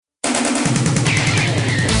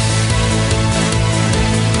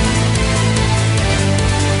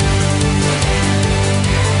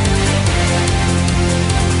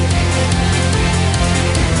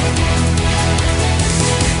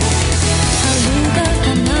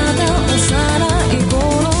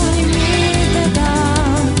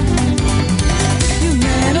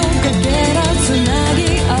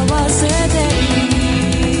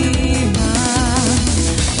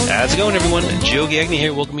Joe Gagney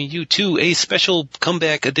here, welcoming you to a special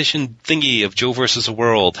comeback edition thingy of Joe versus the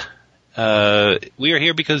World. We are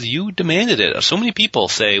here because you demanded it. So many people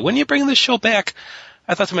say, when are you bringing this show back?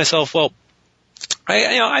 I thought to myself, well,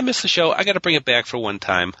 I missed the show. I got to bring it back for one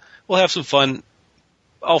time. We'll have some fun,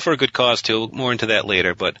 all for a good cause too. More into that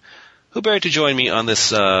later. But who better to join me on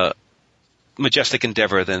this majestic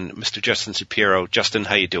endeavor than Mr. Justin Shapiro? Justin,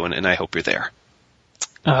 how you doing? And I hope you're there.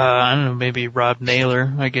 I don't know, maybe Rob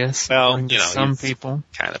Naylor, I guess. Well, you know, some people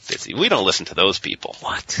kind of busy. We don't listen to those people.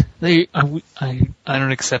 What? I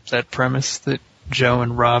don't accept that premise that Joe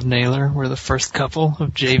and Rob Naylor were the first couple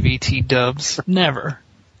of JVT dubs. Never.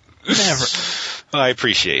 I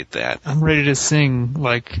appreciate that. I'm ready to sing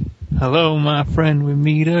like, "Hello, my friend, we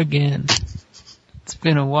meet again. It's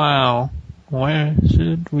been a while. Where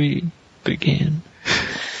should we begin?"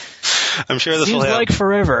 I'm sure this Seems will have like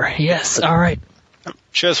forever. Yes. All right. I'm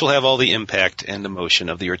sure this will have all the impact and emotion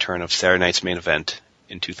of the return of Saturday Night's Main Event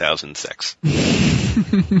in 2006.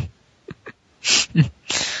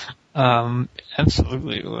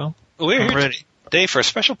 Absolutely it will. We're here ready today for a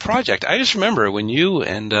special project. I just remember when you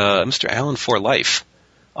and Mr. Alan For Life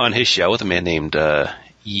on his show with a man named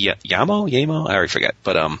Yamo? I already forget.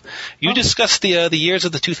 But you discussed the years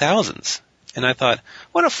of the 2000s. And I thought,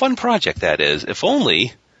 what a fun project that is. If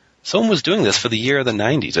only someone was doing this for the year of the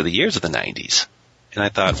 90s or the years of the 90s. And I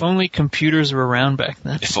thought, if only computers were around back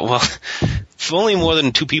then. If only more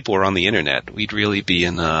than two people were on the internet, we'd really be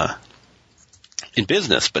in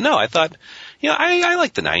business. But no, I thought, I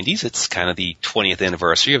like the 90s. It's kind of the 20th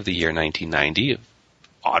anniversary of the year 1990.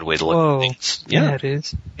 Odd way to look at things. Yeah, it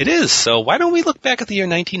is. It is. So why don't we look back at the year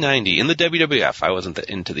 1990 in the WWF? I wasn't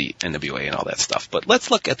into the NWA and all that stuff, but let's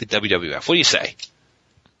look at the WWF. What do you say?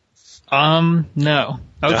 No.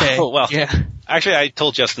 Okay. Oh, well, yeah. Actually, I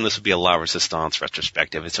told Justin this would be a La Resistance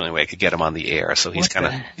retrospective. It's the only way I could get him on the air, so he's kind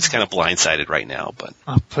of blindsided right now. But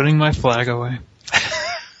I'm putting my flag away.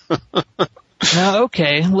 Now,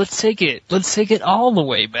 okay, let's take it all the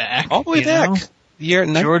way back. All the way back. The year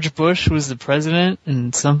George Bush was the president,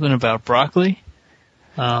 and something about broccoli.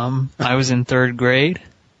 I was in 3rd grade.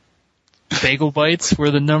 Bagel bites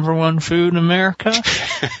were the #1 food in America.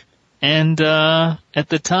 And at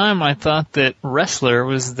the time, I thought that wrestler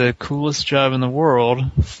was the coolest job in the world,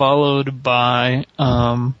 followed by,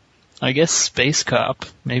 I guess, Space Cop,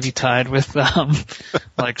 maybe tied with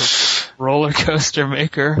like a roller coaster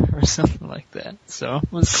maker or something like that. So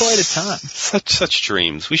it was quite a time. Such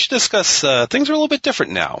dreams. We should discuss. Things are a little bit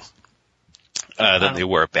different now than they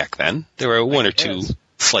were back then. There were one or two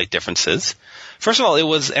slight differences. First of all, it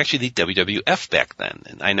was actually the WWF back then.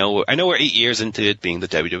 And I know we're 8 years into it being the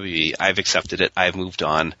WWE. I've accepted it. I've moved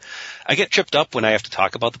on. I get tripped up when I have to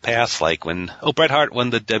talk about the past, like when, Bret Hart won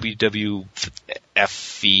the WWF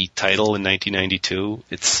title in 1992.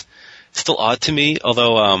 It's still odd to me,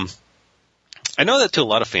 although, I know that to a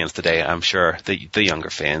lot of fans today, I'm sure, the younger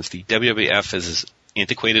fans, the WWF is as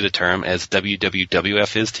antiquated a term as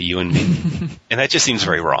WWF is to you and me. And that just seems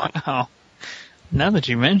very wrong. Wow. Now that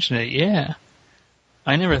you mention it, yeah.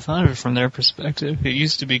 I never thought of it from their perspective. It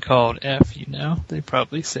used to be called F, they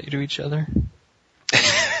probably say to each other.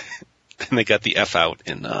 And they got the F out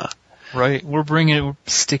in, Right, we're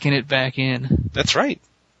sticking it back in. That's right.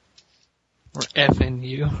 We're F'ing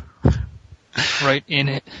you. Right in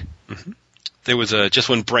it. Mm-hmm. There was just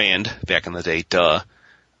one brand back in the day, duh.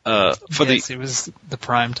 It was the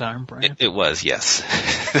primetime brand. It was, yes.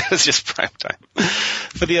 It was just primetime.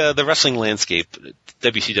 For the wrestling landscape,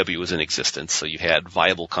 WCW was in existence, so you had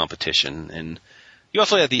viable competition, and you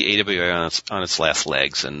also had the AWA on its last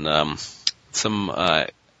legs, and some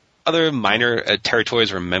other minor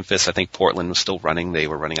territories were Memphis. I think Portland was still running. They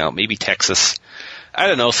were running out. Maybe Texas. I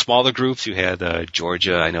don't know, smaller groups. You had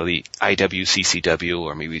Georgia, I know the IWCCW,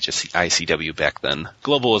 or maybe just the ICW back then.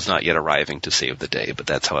 Global was not yet arriving to save the day, but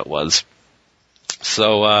that's how it was.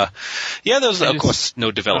 So, there was, of course,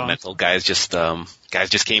 no developmental. Guys just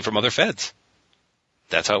came from other feds.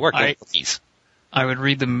 That's how it worked. I would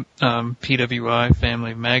read the PWI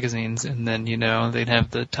family of magazines, and then, they'd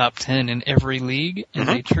have the top 10 in every league, and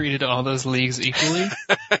they treated all those leagues equally.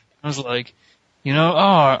 I was like,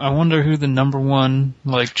 I wonder who the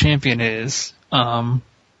 #1, champion is. Hulk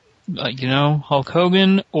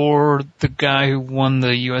Hogan or the guy who won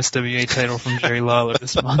the USWA title from Jerry Lawler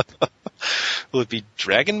this month. Will it be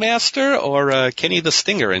Dragon Master or Kenny the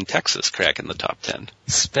Stinger in Texas cracking the top 10?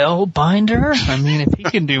 Spellbinder? I mean, if he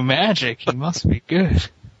can do magic, he must be good.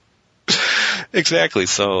 Exactly.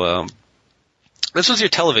 So, this was your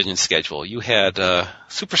television schedule. You had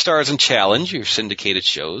Superstars and Challenge, your syndicated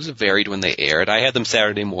shows. It varied when they aired. I had them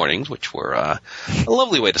Saturday mornings, which were a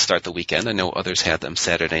lovely way to start the weekend. I know others had them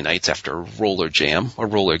Saturday nights after Roller Jam or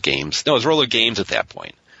Roller Games. No, it was Roller Games at that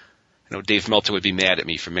point. I know Dave Meltzer would be mad at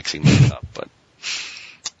me for mixing those up, but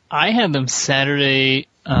I had them Saturday,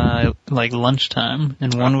 like lunchtime,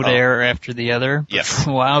 and one would air after the other. Yes. For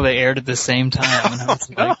a while they aired at the same time, and I was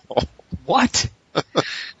like, what?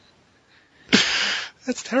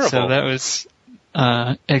 That's terrible. So that was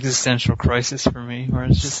existential crisis for me, where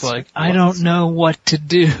it's just like, I don't know what to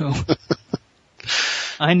do.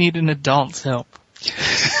 I need an adult's help.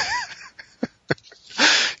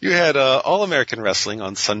 You had All-American Wrestling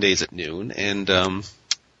on Sundays at noon, and 2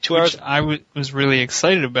 hours. Which I was really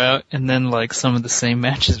excited about, and then like some of the same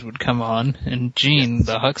matches would come on, and Gene,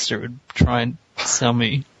 the huckster, would try and sell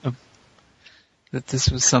me that this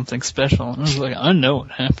was something special, and I was like, I know what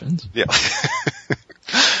happens. Yeah.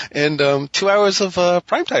 And 2 hours of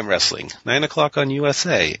primetime wrestling, 9 o'clock on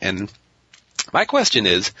USA. And my question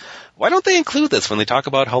is, why don't they include this when they talk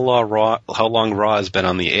about how long Raw has been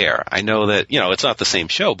on the air? I know that, it's not the same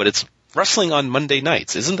show, but it's wrestling on Monday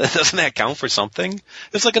nights. Doesn't that count for something?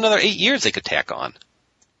 It's like another 8 years they could tack on.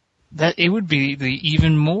 That it would be the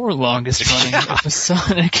even more longest running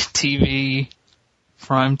episodic TV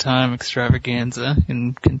primetime extravaganza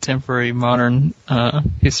in contemporary modern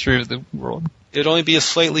history of the world. It'd only be a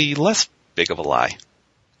slightly less big of a lie.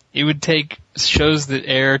 It would take shows that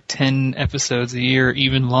air 10 episodes a year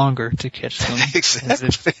even longer to catch them. Exactly. As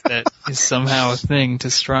if that is somehow a thing to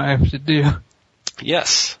strive to do.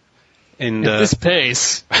 Yes. And at this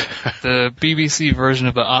pace, the BBC version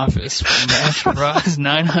of The Office will match Raw's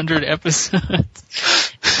 900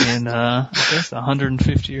 episodes in, I guess,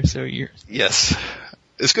 150 or so years. Yes.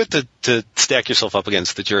 It's good to stack yourself up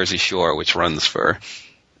against the Jersey Shore, which runs for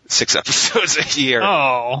 6 episodes a year.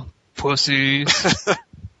 Oh, pussies.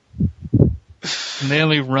 And they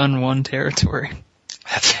only run one territory.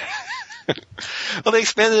 Well, they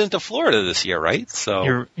expanded into Florida this year, right?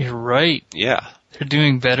 So you're right. Yeah. They're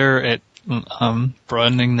doing better at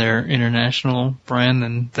broadening their international brand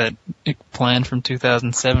than that plan from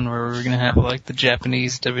 2007 where we were going to have like the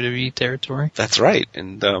Japanese WWE territory. That's right.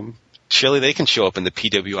 And surely they can show up in the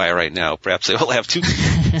PWI right now. Perhaps they will have 2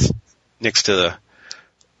 next to the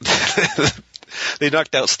they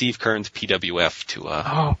knocked out Steve Keirn's PWF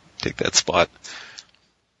to take that spot.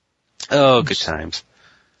 Oh, good times.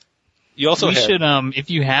 You also should, if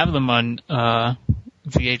you have them on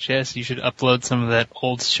VHS, you should upload some of that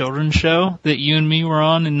old children's show that you and me were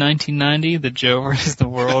on in 1990, the Joe vs. the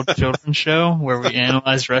World children's show, where we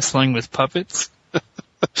analyzed wrestling with puppets.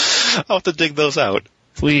 I'll have to dig those out.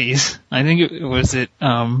 Please. I think it was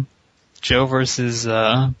Joe versus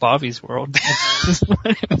Bobby's World. That's what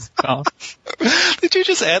it was called. Did you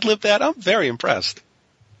just ad-lib that? I'm very impressed.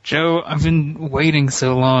 Joe, I've been waiting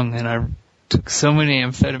so long, and I took so many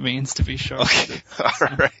amphetamines to be sharp. Okay.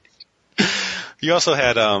 All right. You also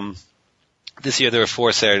had, this year there were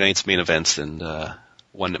 4 Saturday Night's main events and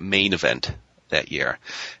 1 main event that year.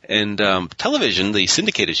 And television, the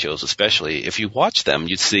syndicated shows especially, if you watch them,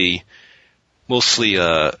 you'd see mostly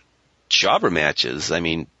jobber matches.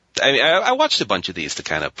 I watched a bunch of these to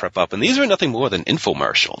kind of prep up, and these are nothing more than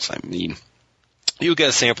infomercials. I mean, you would get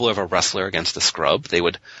a sample of a wrestler against a scrub. They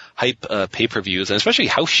would hype pay-per-views, and especially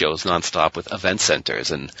house shows nonstop with event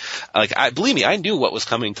centers. And believe me, I knew what was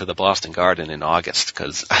coming to the Boston Garden in August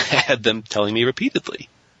because I had them telling me repeatedly.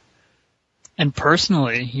 And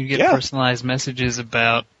personally, you get personalized messages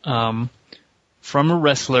about from a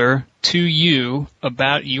wrestler to you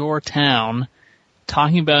about your town,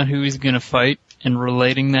 talking about who he's going to fight and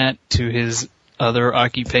relating that to his other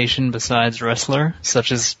occupation besides wrestler,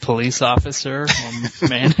 such as police officer or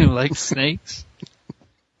man who likes snakes.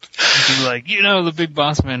 He'd be like, the big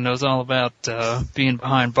boss man knows all about being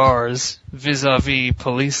behind bars vis-a-vis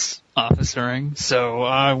police officering, so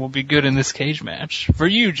I will be good in this cage match. For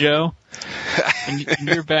you, Joe, in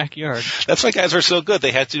your backyard. That's why guys were so good.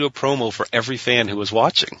 They had to do a promo for every fan who was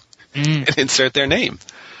watching and insert their name.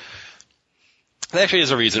 That actually is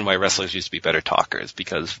a reason why wrestlers used to be better talkers,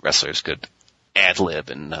 because wrestlers could ad-lib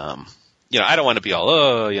and, I don't want to be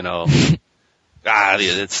all,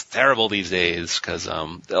 it's terrible these days because,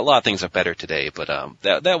 a lot of things are better today, but,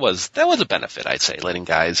 that was a benefit, I'd say, letting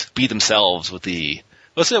guys be themselves with the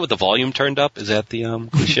volume turned up? Is that the,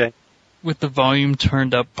 cliche? With the volume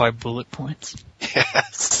turned up by bullet points.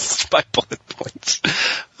 Yes, by bullet points.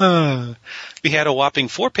 We had a whopping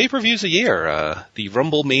 4 pay-per-views a year, the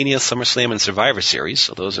Rumble, Mania, SummerSlam, and Survivor Series,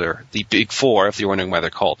 so those are the big 4, if you're wondering why they're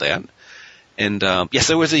called that. And, yes,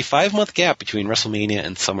 there was a 5-month gap between WrestleMania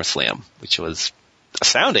and SummerSlam, which was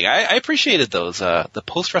astounding. I appreciated those, the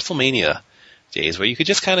post-WrestleMania days where you could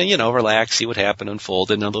just kind of, relax, see what happened,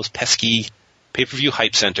 unfold in those pesky pay-per-view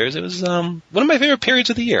hype centers. It was one of my favorite periods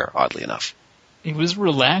of the year, oddly enough. It was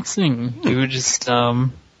relaxing. You would just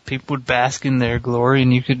people would bask in their glory,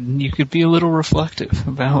 and you could be a little reflective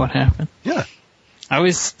about what happened. Yeah. I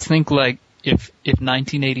always think like if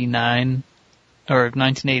 1989 or if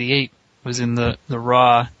 1988 was in the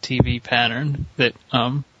Raw TV pattern, that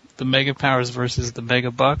the Mega Powers versus the Mega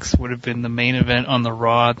Bucks would have been the main event on the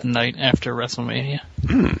Raw the night after WrestleMania.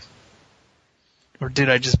 Or did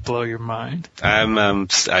I just blow your mind?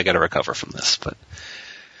 I got to recover from this, but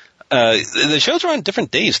the shows were on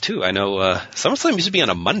different days too. I know SummerSlam used to be on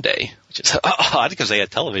a Monday, which is odd because they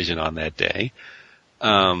had television on that day.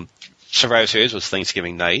 Survivor Series was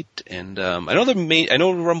Thanksgiving night, and I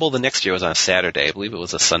know Rumble the next year was on a Saturday. I believe it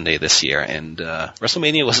was a Sunday this year, and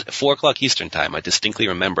WrestleMania was at 4:00 Eastern time. I distinctly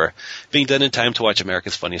remember being done in time to watch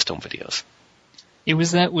America's Funniest Home Videos.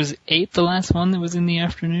 Was 8 the last one that was in the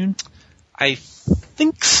afternoon? I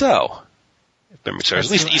think so. If memory serves,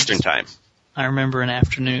 at least Eastern time. I remember an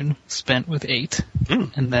afternoon spent with 8,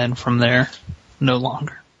 and then from there, no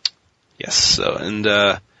longer. Yes, so, and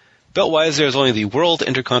belt-wise, there's only the World,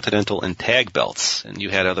 Intercontinental, and Tag belts, and you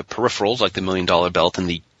had other peripherals like the $1 Million belt and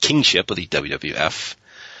the Kingship of the WWF.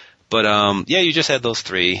 But, you just had those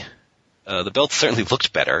three. The belts certainly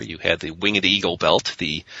looked better. You had the Wing of the Eagle belt,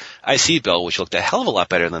 the IC belt, which looked a hell of a lot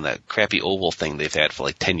better than that crappy oval thing they've had for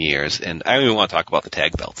like 10 years, and I don't even want to talk about the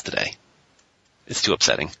tag belts today. It's too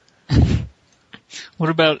upsetting. What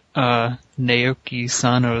about Naoki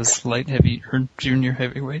Sano's junior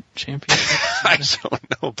heavyweight championship? I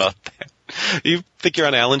don't know about that. You think you're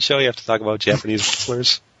on Alan's show? You have to talk about Japanese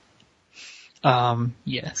wrestlers?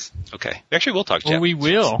 Yes. Okay. Actually, we'll talk Japanese. We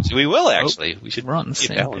will. We will, actually. We should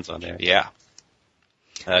keep Alan's on there. Yeah.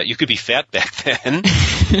 You could be fat back then.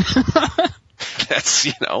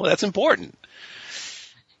 That's important.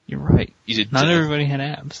 You're right. Not everybody had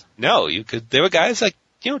abs. No, you could. There were guys like,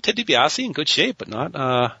 Ted DiBiase in good shape, but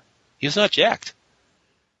not, he was not jacked.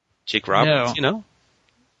 Jake Roberts, And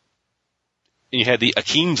you had the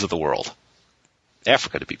Akeems of the world.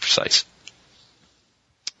 Africa, to be precise.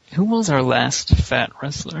 Who was our last fat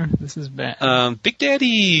wrestler? This is bad. Big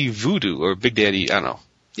Daddy Voodoo, or Big Daddy, I don't know.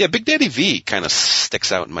 Yeah, Big Daddy V kind of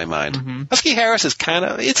sticks out in my mind. Mm-hmm. Husky Harris is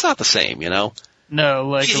it's not the same, No,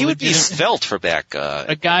 like he would be svelte for back.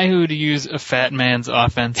 A guy who would use a fat man's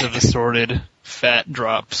offensive assorted fat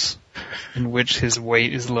drops, in which his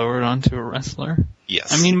weight is lowered onto a wrestler.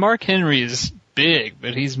 Yes. I mean, Mark Henry is big,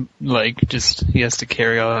 but he's he has to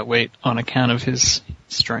carry all that weight on account of his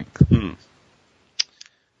strength.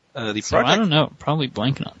 I don't know. Probably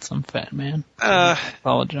blanking on some fat man.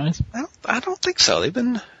 Apologize. I don't think so. They've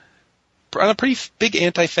been on a pretty big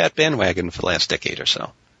anti-fat bandwagon for the last decade or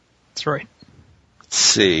so. That's right. Let's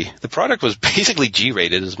see. The product was basically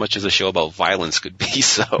G-rated as much as a show about violence could be,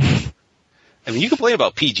 so. I mean, you complain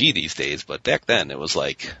about PG these days, but back then it was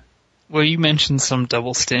like. Well, you mentioned some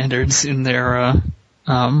double standards in their,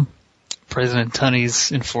 President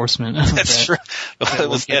Tunney's enforcement. That's true. That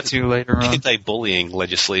we'll get to later on. Anti-bullying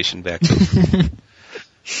legislation back then.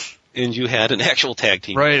 And you had an actual tag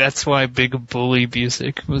team. Right, that's why Big Bully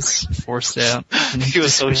Busick was forced out. He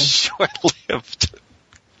was so short-lived.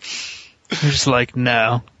 They're just like,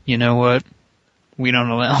 no, you know what? We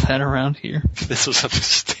don't allow that around here. This was a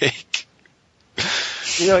mistake.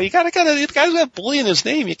 You gotta, the guy who got Bully in his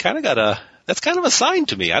name, you kinda gotta, that's kind of a sign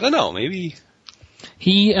to me. I don't know, maybe.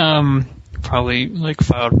 He, probably,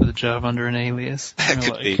 filed for the job under an alias. That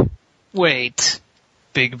could be. Wait,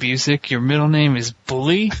 Big Busick, your middle name is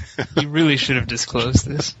Bully? You really should have disclosed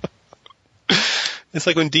this. It's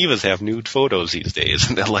like when divas have nude photos these days,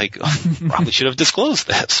 and they're like, probably should have disclosed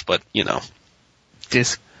this, but,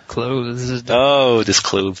 Disclosed. Oh,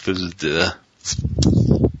 disclosed. Let's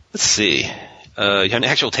see. You had an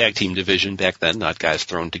actual tag team division back then, not guys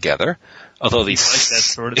thrown together. Although these, like that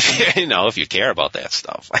sort of thing. If you care about that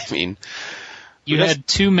stuff. I mean, you had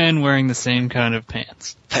two men wearing the same kind of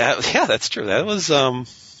pants. Yeah, that's true. That was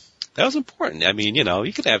important. I mean,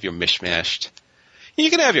 you could have your mishmashed. You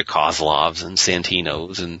could have your Kozlovs and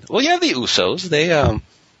Santinos and, you have the Usos. They,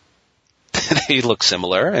 they look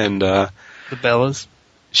similar and, the Bellas.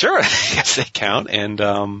 Sure, I guess they count and,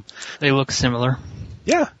 they look similar.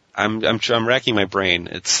 Yeah. I'm racking my brain.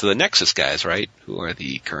 It's the Nexus guys, right? Who are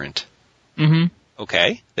the current. Mm-hmm.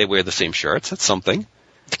 Okay. They wear the same shirts. That's something.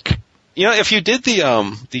 If you did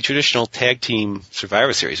the traditional tag team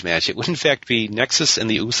Survivor Series match, it would in fact be Nexus and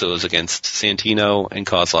the Usos against Santino and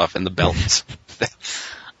Kozlov and the Belts.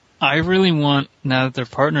 I really want, now that their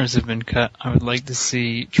partners have been cut, I would like to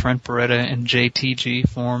see Trent Beretta and JTG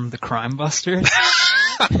form the Crime Busters.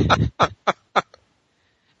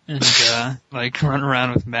 And, run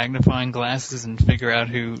around with magnifying glasses and figure out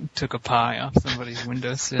who took a pie off somebody's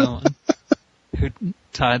windowsill and who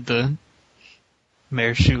tied the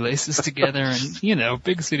mayor's shoelaces together and,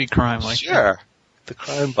 big city crime like that. Sure. The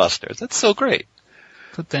Crime Busters. That's so great.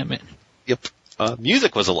 Put them in. Yep.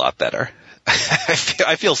 Music was a lot better.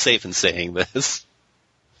 I feel safe in saying this.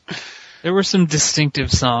 There were some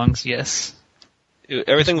distinctive songs, yes.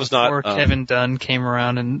 Everything was not... Before Kevin Dunn came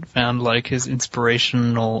around and found, his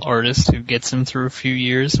inspirational artist who gets him through a few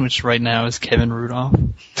years, which right now is Kevin Rudolph.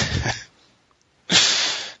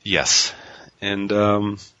 Yes. And,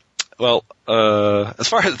 as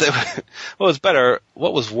far as what was better,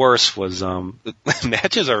 what was worse was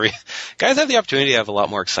matches are guys have the opportunity to have a lot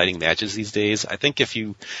more exciting matches these days. I think if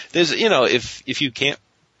you can't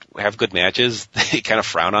have good matches, they kind of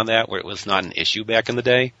frown on that, where it was not an issue back in the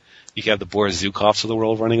day. You could have the Boris Zukovs of the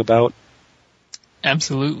world running about.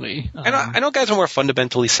 Absolutely. I know guys were more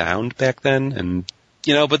fundamentally sound back then, and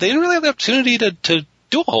but they didn't really have the opportunity to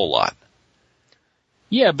do a whole lot.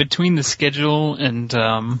 Yeah, between the schedule and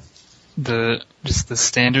the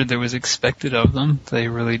standard that was expected of them, they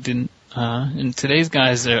really didn't. And today's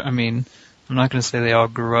guys, I'm not going to say they all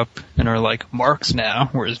grew up and are like marks now,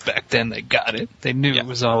 whereas back then they got it. They knew It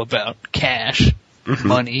was all about cash,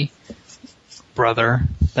 money, brother.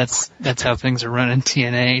 That's how things are run in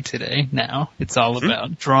TNA today now. It's all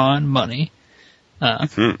about drawing money.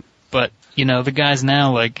 But, the guys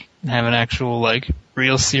now, have an actual,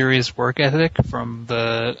 real serious work ethic, from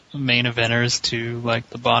the main eventers to,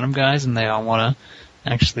 the bottom guys, and they all want to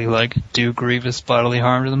actually, do grievous bodily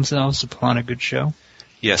harm to themselves to put on a good show.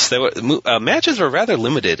 Yes, they were, matches were rather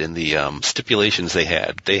limited in the stipulations they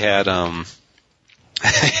had. They had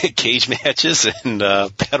cage matches and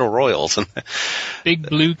battle royals. Big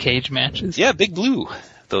blue cage matches. Yeah, big blue.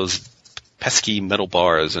 Those pesky metal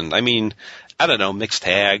bars. And, I don't know, mixed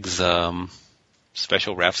tags,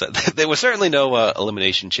 special refs. There were certainly no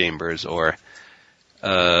elimination chambers or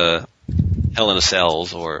Hell in a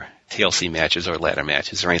Cells or TLC matches or ladder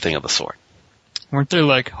matches or anything of the sort. Weren't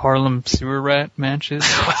there Harlem Sewer Rat matches?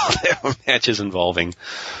 Well, there were matches involving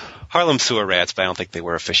Harlem Sewer Rats, but I don't think they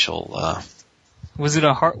were official. Was it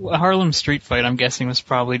a Harlem Street Fight? I'm guessing was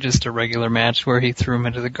probably just a regular match where he threw him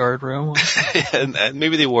into the guardrail. And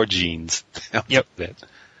maybe they wore jeans. Yep.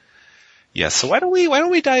 Yes. So why don't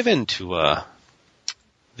we dive into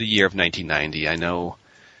the year of 1990? I know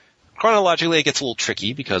chronologically it gets a little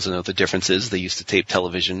tricky because of the differences. They used to tape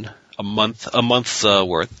television a month's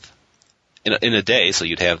worth in a day, so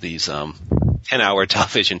you'd have these 10-hour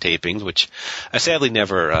television tapings, which I sadly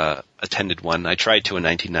never attended one. I tried to in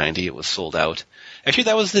 1990. It was sold out. Actually,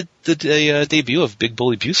 that was the debut of Big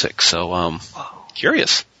Bully Busick, so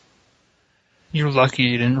curious. You're lucky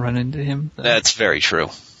you didn't run into him. That's very true.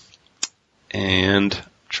 And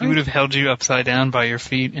he would have held you upside down by your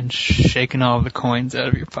feet and shaken all the coins out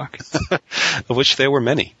of your pockets. Of which there were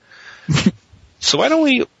many. So why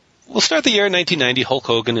don't we'll start the year 1990. Hulk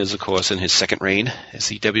Hogan is, of course, in his second reign as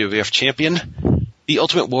the WWF champion. The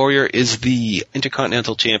Ultimate Warrior is the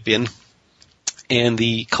Intercontinental champion. And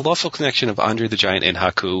the colossal connection of Andre the Giant and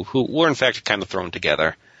Haku, who were, in fact, kind of thrown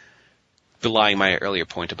together, belying my earlier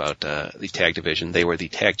point about the tag division. They were the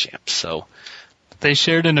tag champs, so... They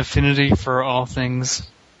shared an affinity for all things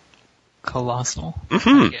colossal,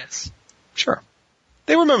 I guess. Sure.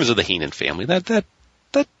 They were members of the Heenan family. That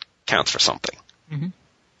counts for something. Mm-hmm.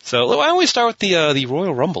 So why don't we start with the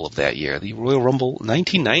Royal Rumble of that year, the Royal Rumble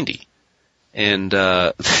 1990. And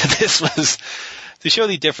this was, to show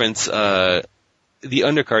the difference, the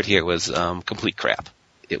undercard here was complete crap.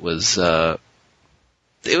 It was I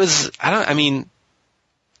don't even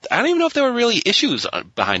know if there were really issues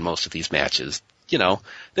behind most of these matches. There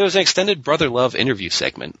was an extended Brother Love interview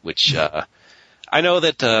segment, which I know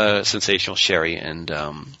that Sensational Sherry and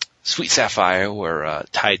Sweet Sapphire were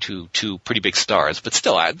tied to two pretty big stars, but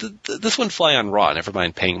still, this wouldn't fly on Raw, never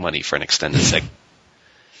mind paying money for an extended segment.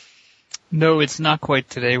 No, it's not quite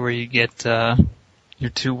today where you get your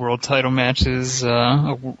two world title matches,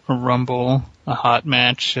 a Rumble, a hot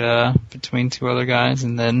match between two other guys,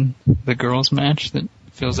 and then the girls match that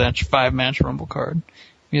fills that 5-match Rumble card.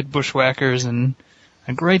 We had bushwhackers and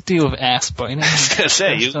a great deal of ass biting. I was going to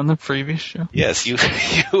say, on the previous show. Yes, you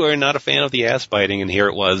are not a fan of the ass biting, and here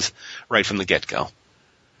it was right from the get-go.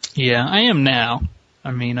 Yeah, I am now.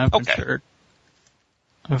 I've been hurt.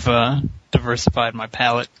 I've diversified my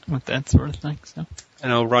palate with that sort of thing. So I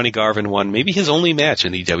know Ronnie Garvin won maybe his only match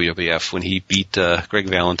in the WWF when he beat Greg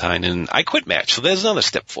Valentine in I Quit match. So there's another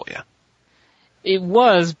step for you. it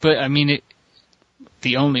was, but I mean,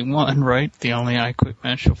 the only one, right? The only I Quit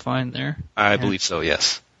match you'll find there. I believe so,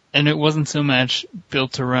 yes. And it wasn't so much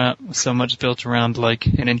built around like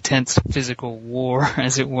an intense physical war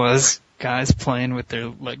as it was guys playing with their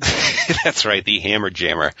legs. That's right, the Hammer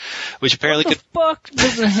Jammer, which apparently What the fuck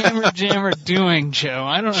was the Hammer Jammer doing, Joe?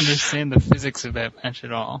 I don't understand the physics of that match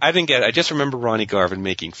at all. I didn't get it. I just remember Ronnie Garvin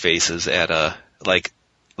making faces at not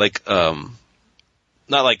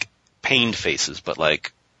like pained faces, but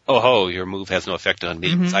like, oh ho, your move has no effect on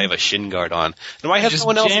me because I have a shin guard on. And why has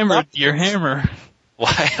someone else jammered your hammer?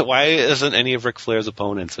 Why isn't any of Ric Flair's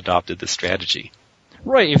opponents adopted this strategy?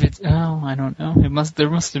 Right, I don't know. There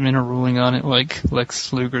must have been a ruling on it like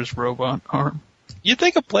Lex Luger's robot arm. You'd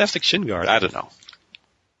think a plastic shin guard, I don't know.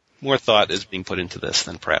 More thought is being put into this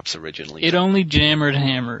than perhaps originally. It only jammered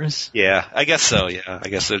hammers. Yeah, I guess so, yeah. I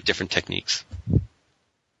guess there are different techniques.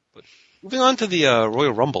 But moving on to the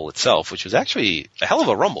Royal Rumble itself, which was actually a hell of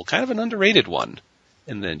a rumble, kind of an underrated one.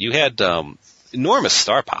 And then you had enormous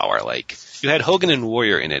star power, like you had Hogan and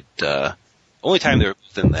Warrior in it, only time they were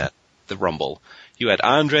within the Rumble. You had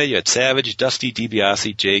Andre, you had Savage, Dusty,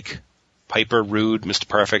 DiBiase, Jake, Piper, Rude, Mr.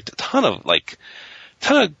 Perfect, a ton of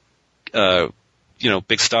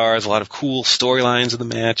big stars, a lot of cool storylines in the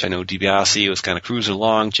match. I know DiBiase was kind of cruising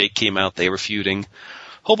along, Jake came out, they were feuding,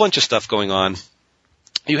 whole bunch of stuff going on.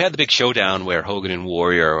 You had the big showdown where Hogan and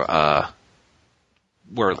Warrior,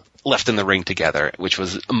 were left in the ring together, which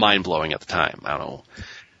was mind-blowing at the time. I don't know.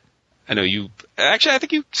 I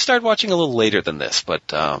think you started watching a little later than this, but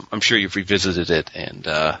I'm sure you've revisited it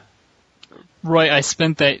and Right, I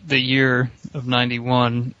spent the year of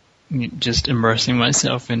 91 just immersing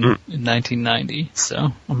myself in 1990, so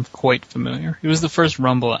I'm quite familiar. It was the first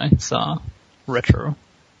Rumble I saw retroactively.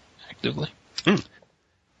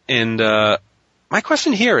 And my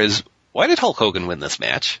question here is, why did Hulk Hogan win this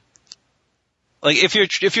match? Like, if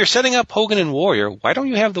you're setting up Hogan and Warrior, why don't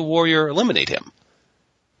you have the Warrior eliminate him?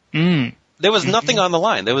 There was nothing on the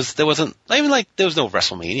line. There was no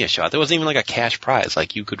WrestleMania shot. There wasn't even like a cash prize,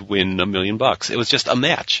 like you could win $1 million. It was just a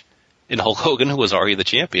match. And Hulk Hogan, who was already the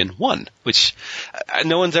champion, won, which I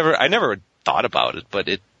never thought about it, but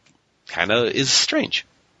it kind of is strange.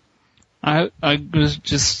 I was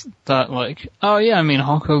just thought like, oh yeah, I mean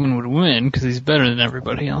Hulk Hogan would win because he's better than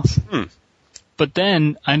everybody else. But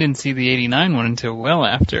then I didn't see the 89 one until well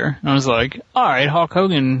after. And I was like, alright, Hulk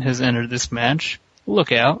Hogan has entered this match.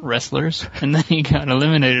 Look out, wrestlers. And then he got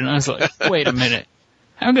eliminated and I was like, wait a minute.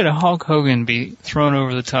 How could a Hulk Hogan be thrown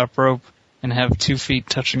over the top rope and have 2 feet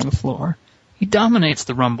touching the floor? He dominates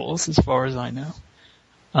the Rumbles as far as I know.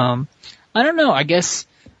 I don't know, I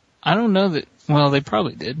don't know that, well, they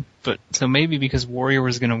probably did. But, so maybe because Warrior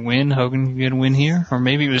was gonna win, Hogan could get a win here? Or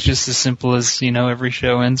maybe it was just as simple as, every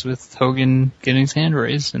show ends with Hogan getting his hand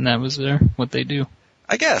raised, and that was what they do.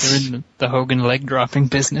 I guess. They're in the Hogan leg dropping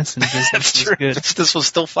business, and business That's is true. good. This was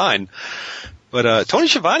still fine. But Tony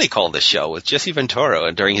Schiavone called this show with Jesse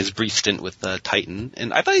Ventura during his brief stint with Titan,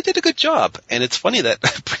 and I thought he did a good job. And it's funny that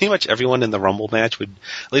pretty much everyone in the Rumble match would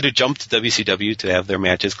later jump to WCW to have their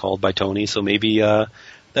matches called by Tony, so maybe that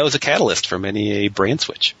was a catalyst for many a brand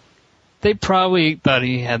switch. They probably thought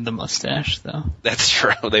he had the mustache, though. That's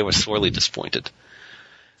true. They were sorely disappointed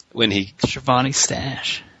when he Schiavone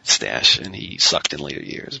stash, and he sucked in later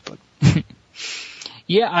years. But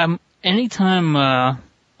yeah, anytime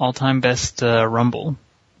all-time best Rumble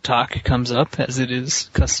talk comes up, as it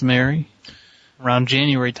is customary around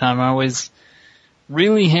January time, I always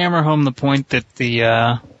really hammer home the point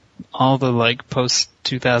that all the post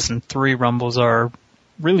 2003 Rumbles are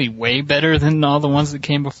really way better than all the ones that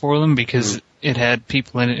came before them because it had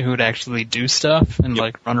people in it who would actually do stuff and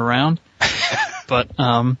run around. But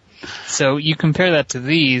so you compare that to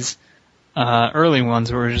these early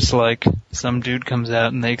ones where just some dude comes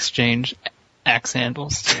out and they exchange axe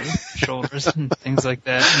handles to shoulders and things like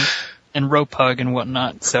that and rope hug and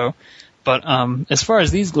whatnot. So but as far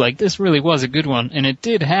as these, this really was a good one, and it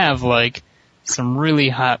did have some really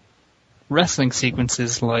hot wrestling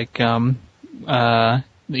sequences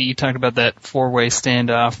you talked about that 4-way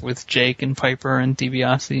standoff with Jake and Piper and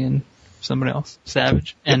DiBiase and somebody else,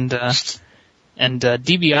 Savage. And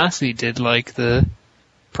DiBiase did the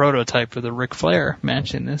prototype of the Ric Flair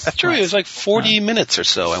match in this. That's true. It was 40 minutes or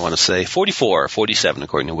so, I want to say. 44 or 47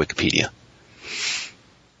 according to Wikipedia.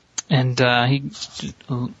 And he did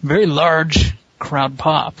a very large crowd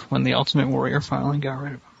pop when the Ultimate Warrior finally got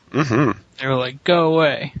rid of him. Mm-hmm. They were like, go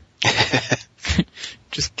away.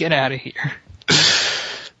 Just get out of here.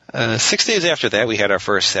 6 days after that, we had our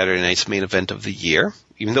first Saturday night's main event of the year,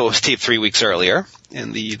 even though it was taped 3 weeks earlier.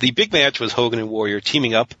 And the big match was Hogan and Warrior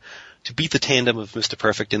teaming up to beat the tandem of Mr.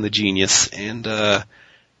 Perfect and the Genius. And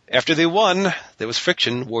after they won, there was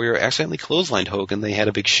friction. Warrior accidentally clotheslined Hogan. They had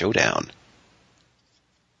a big showdown.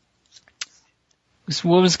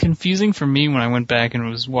 What was confusing for me when I went back and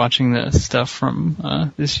was watching the stuff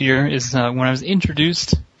from this year is when I was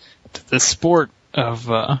introduced to the sport of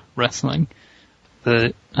wrestling,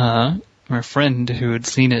 my friend who had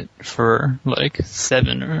seen it for like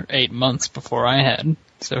 7 or 8 months before I had,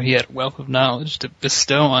 so he had a wealth of knowledge to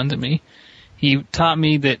bestow onto me. He taught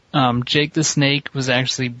me that Jake the Snake was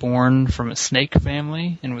actually born from a snake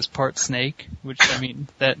family and was part snake, which, I mean,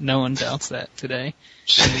 that no one doubts that today.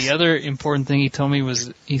 And the other important thing he told me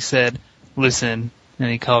was, he said, listen, and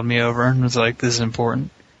he called me over and was like, this is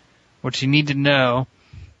important. What you need to know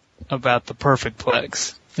about the perfect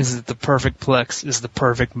plex is that the perfect plex is the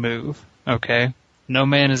perfect move, okay? No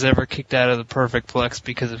man is ever kicked out of the perfect plex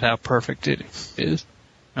because of how perfect it is.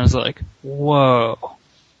 I was like, whoa.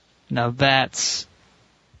 Now that's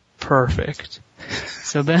perfect.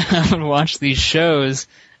 So then I would watch these shows,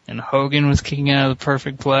 and Hogan was kicking out of the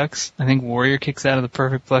perfect plex. I think Warrior kicks out of the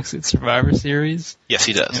perfect plex at Survivor Series. Yes,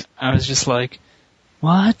 he does. And I was just like,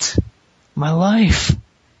 what? My life.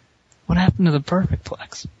 What happened to the perfect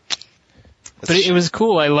plex? But it was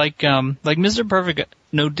cool. I like Mr. Perfect,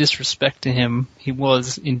 no disrespect to him, he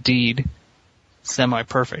was indeed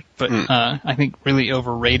semi-perfect, but I think really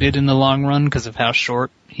overrated in the long run because of how short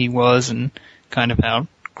he was and kind of how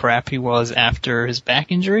crap he was after his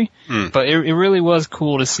back injury. But it really was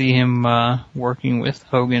cool to see him working with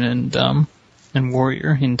Hogan and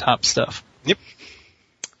Warrior in top stuff. Yep.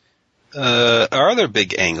 Our other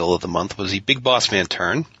big angle of the month was the Big Boss Man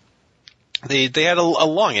turn. They had a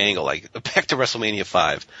long angle, like back to WrestleMania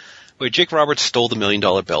 5, where Jake Roberts stole the $1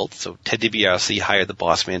 million belt, so Ted DiBiase hired the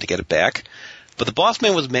Boss Man to get it back. But the Boss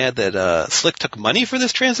Man was mad that Slick took money for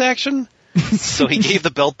this transaction, so he gave the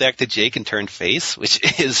belt back to Jake and turned face,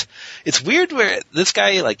 which is, it's weird where this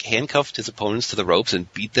guy like handcuffed his opponents to the ropes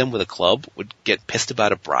and beat them with a club, would get pissed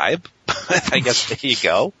about a bribe. I guess there you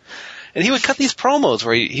go. And he would cut these promos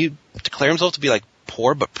where he declare himself to be like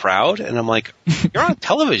poor but proud, and I'm like, you're on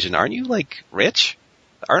television, aren't you like rich?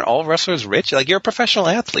 Aren't all wrestlers rich? Like, you're a professional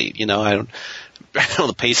athlete, you know. I know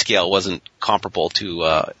the pay scale wasn't comparable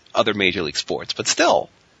to other major league sports, but still.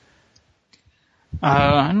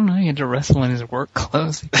 I don't know. He had to wrestle in his work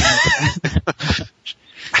clothes. I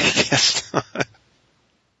guess not.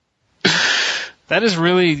 That is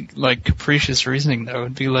really like capricious reasoning, though.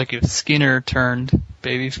 It'd be like if Skinner turned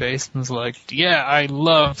babyface and was like, "Yeah, I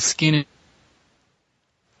love Skinner,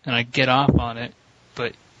 and I get off on it,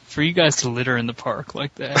 but for you guys to litter in the park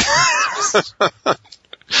like that, just,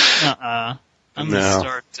 I'm gonna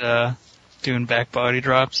start doing back body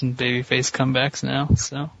drops and babyface comebacks now."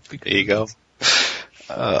 So there you go.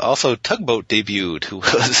 Also, Tugboat debuted, who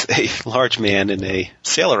was a large man in a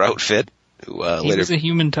sailor outfit. He was a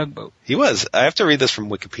human tugboat. He was. I have to read this from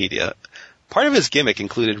Wikipedia. Part of his gimmick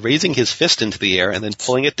included raising his fist into the air and then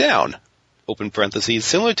pulling it down, open parentheses,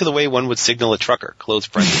 similar to the way one would signal a trucker, close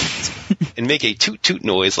parentheses, and make a toot-toot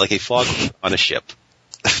noise like a fog on a ship.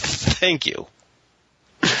 Thank you.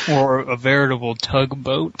 Or a veritable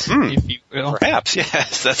tugboat, if you will. Perhaps,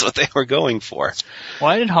 yes. That's what they were going for.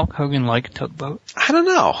 Why did Hulk Hogan like a tugboat? I don't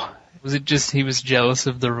know. Was it just he was jealous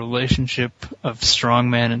of the relationship of strong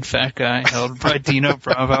man and fat guy held by Dino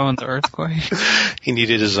Bravo and the Earthquake? He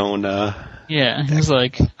needed his own, Yeah, he was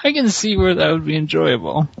like, I can see where that would be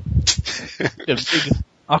enjoyable.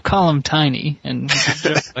 I'll call him Tiny, and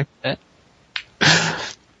joke like that.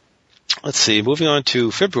 Let's see, moving on to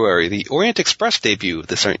February, the Orient Express debut,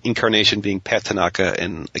 this incarnation being Pat Tanaka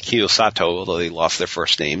and Akio Sato, although they lost their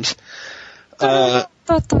first names. That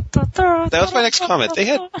was my next comment. They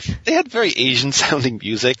had very Asian sounding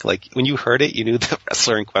music. Like, when you heard it, you knew the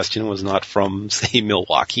wrestler in question was not from, say,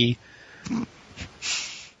 Milwaukee.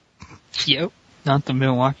 Yep, not the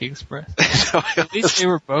Milwaukee Express. At least they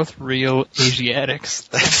were both real Asiatics.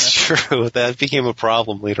 That's true. That became a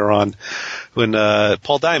problem later on when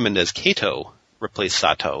Paul Diamond as Kato replaced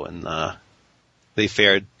Sato, and they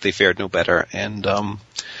fared no better. And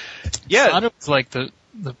yeah, Sato was like the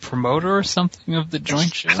promoter or something of the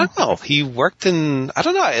joint show? I don't know. He worked in, I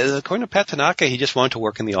don't know, according to Pat Tanaka, he just wanted to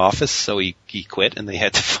work in the office, so he quit, and they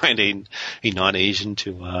had to find a non-Asian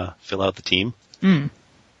to fill out the team. Good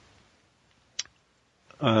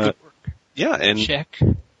work. Yeah, and check.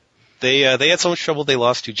 They had so much trouble they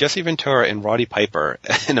lost to Jesse Ventura and Roddy Piper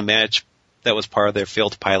in a match that was part of their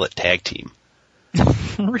failed pilot tag team.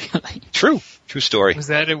 Really? True story. Was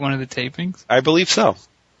that at one of the tapings? I believe so.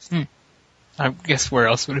 I guess where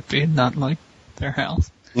else would it be? Not like their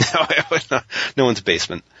house. No, it was not. No one's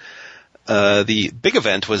basement. The big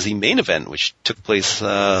event was the main event, which took place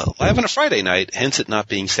live on a Friday night, hence it not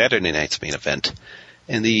being Saturday night's main event.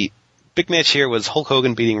 And the big match here was Hulk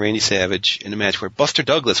Hogan beating Randy Savage in a match where Buster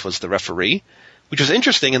Douglas was the referee, which was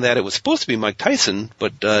interesting in that it was supposed to be Mike Tyson,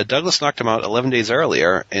 but Douglas knocked him out 11 days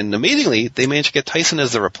earlier, and amazingly, they managed to get Tyson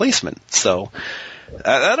as the replacement. So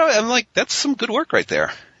I'm like, that's some good work right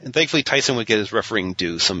there. And thankfully, Tyson would get his refereeing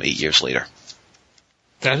due some 8 years later.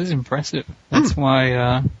 That is impressive. That's why,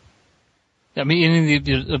 I mean, in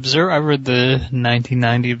the I read the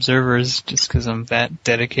 1990 Observers just because I'm that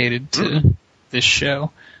dedicated to this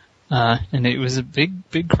show. And it was a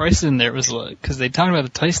big crisis in there. It was like, cause they talked about the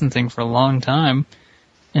Tyson thing for a long time.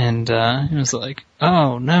 And, it was like,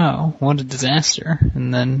 oh no, what a disaster.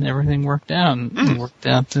 And then everything worked out and worked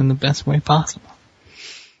out in the best way possible.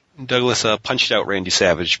 Douglas, punched out Randy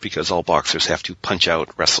Savage because all boxers have to punch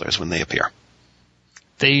out wrestlers when they appear.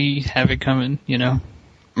 They have it coming, you know.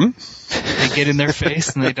 They get in their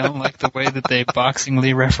face and they don't like the way that they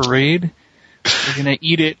boxingly refereed. They're gonna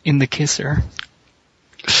eat it in the kisser.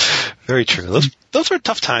 Very true. Those were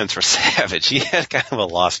tough times for Savage. He had kind of a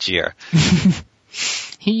lost year.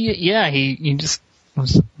 He just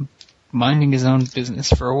was minding his own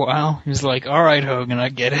business for a while. He was like, all right, Hogan, I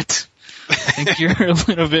get it. I think you're a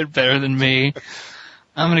little bit better than me.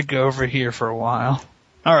 I'm gonna go over here for a while.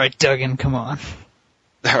 All right, Duggan, come on.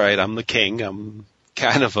 All right, I'm the king. I'm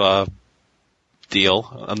kind of a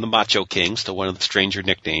deal. I'm the Macho King, still one of the stranger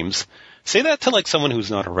nicknames. Say that to like someone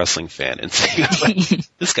who's not a wrestling fan and say, like,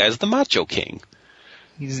 this guy's the Macho King.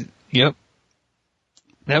 Yep.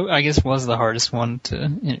 That, I guess, was the hardest one to,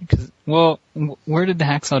 where did the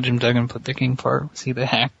Hacksaw Jim Duggan put the king part? Was he the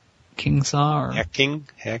Hack King Saw or? Hack King?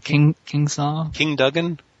 King Saw? King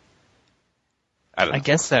Duggan? I don't know. I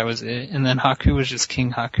guess that was it. And then Haku was just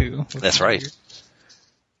King Haku. That's right. Weird.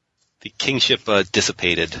 The kingship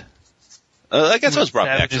dissipated. I guess it was brought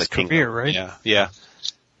back to the king. Career, right? Yeah.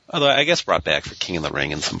 Although I guess brought back for King of the Ring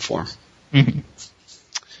in some form. Mm-hmm.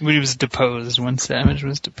 But he was deposed when Savage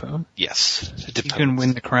was deposed. Yes. He couldn't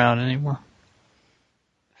win the crown anymore.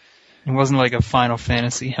 It wasn't like a Final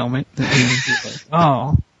Fantasy helmet that he would be like,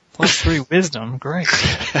 oh, +3 wisdom, great.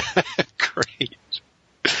 Great.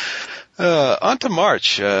 On to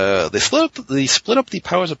March. They split up the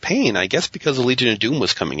Powers of Pain, I guess because the Legion of Doom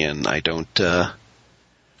was coming in. I don't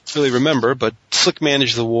really remember, but Slick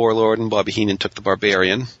managed the Warlord and Bobby Heenan took the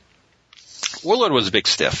Barbarian. Warlord was a big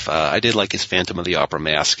stiff. I did like his Phantom of the Opera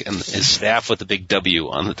mask and his staff with the big W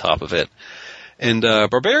on the top of it. And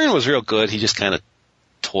Barbarian was real good. He just kind of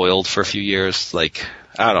toiled for a few years. Like,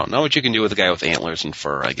 I don't know what you can do with a guy with antlers and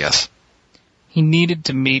fur, I guess. He needed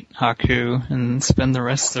to meet Haku and spend the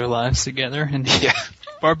rest of their lives together. And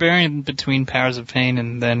Barbarian between Powers of Pain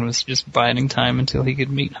and then was just biding time until he could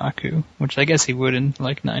meet Haku, which I guess he would in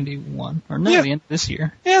like 91 or no, the end of this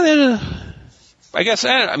year. Yeah, I guess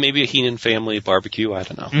maybe a Heenan family barbecue. I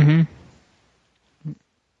don't know. Mm-hmm.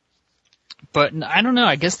 But I don't know.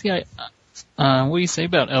 I guess what you say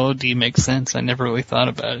about LOD makes sense. I never really thought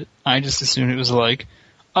about it. I just assumed it was like,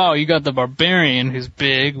 oh, you got the Barbarian who's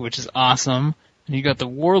big, which is awesome, and you got the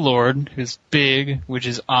Warlord who's big, which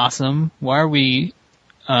is awesome. Why are we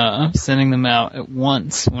sending them out at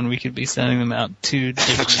once when we could be sending them out 2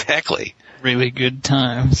 different exactly really good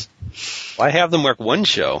times? Why have them work one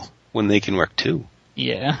show when they can work 2?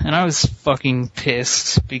 Yeah, and I was fucking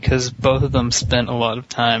pissed because both of them spent a lot of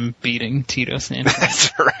time beating Tito Santana.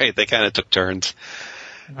 That's right. They kind of took turns.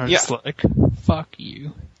 And I was just like, fuck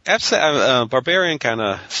you. Barbarian kind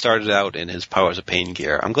of started out in his Powers of Pain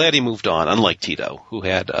gear. I'm glad he moved on, unlike Tito, who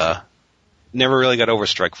had never really got over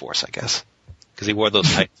Strikeforce, I guess, because he wore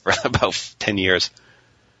those tights for about 10 years.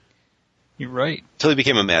 You're right. Until he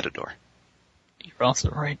became a Matador. You're also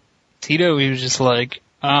right. Tito, he was just like,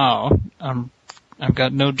 oh, I've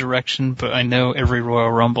got no direction, but I know every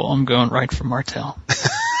Royal Rumble. I'm going right for Martel.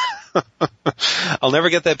 I'll never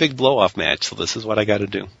get that big blow-off match, so this is what I got to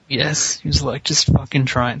do. Yes, he was like, just fucking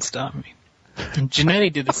try and stop me. And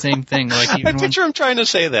Jannetty did the same thing. Like, even I picture him trying to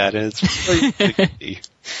say that, and it's really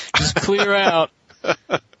just clear out,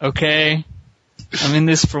 okay? I'm in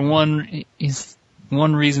this for one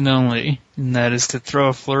reason only, and that is to throw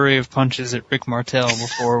a flurry of punches at Rick Martel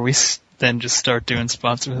before we then just start doing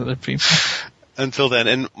spots with other people. Until then,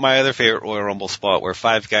 and my other favorite Royal Rumble spot where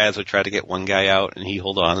 5 guys would try to get one guy out and he'd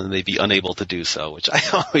hold on and they'd be unable to do so, which I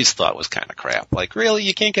always thought was kind of crap. Like, really?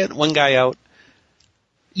 You can't get one guy out?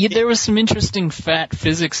 Yeah, there was some interesting fat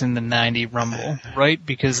physics in the 90 Rumble, right?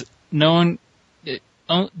 Because no one,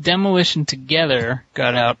 Demolition together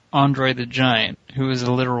got out Andre the Giant, who was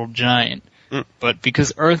a literal giant. But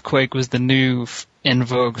because Earthquake was the new in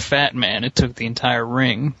vogue fat man, it took the entire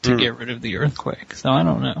ring to get rid of the Earthquake. So I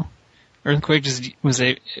don't know. Earthquake just was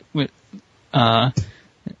a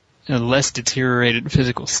less deteriorated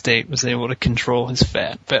physical state, was able to control his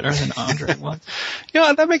fat better than Andre was.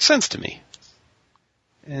 Yeah, that makes sense to me.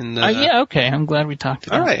 And yeah, okay. I'm glad we talked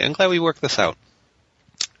about it. All right, I'm glad we worked this out.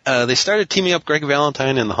 They started teaming up Greg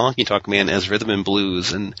Valentine and the Honky Tonk Man as Rhythm and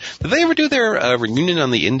Blues. And did they ever do their reunion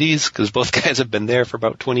on the Indies? Because both guys have been there for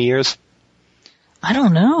about 20 years. I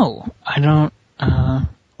don't know.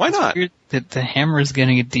 Why not? Weird that the Hammer's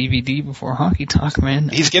getting a DVD before Honky Tonk Man.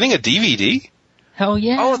 He's getting a DVD? Hell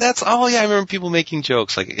yeah. Oh yeah, I remember people making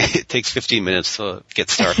jokes like it takes 15 minutes to get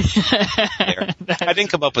started. I didn't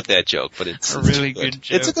come up with that joke, but it's a really good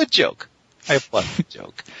joke. It's a good joke. I applaud the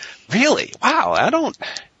joke. Really? Wow, I don't...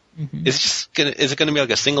 Mm-hmm. Is it gonna be like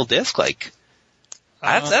a single disc? Like,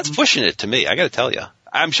 that's pushing it to me, I gotta tell you.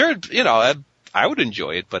 I'm sure, I would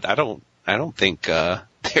enjoy it, but I don't think,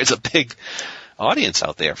 there's a big audience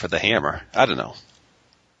out there for the Hammer. I don't know.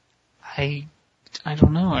 I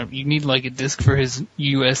don't know. You need like a disc for his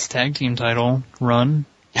U.S. tag team title run.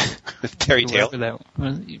 With Terry Taylor?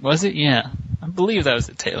 Was it? Yeah. I believe that was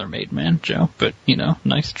the TaylorMade man, Joe, but,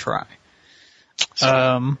 nice try.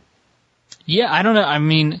 Yeah, I don't know. I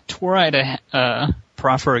mean, were I to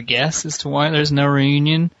proffer a guess as to why there's no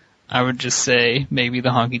reunion, I would just say maybe the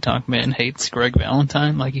Honky Tonk Man hates Greg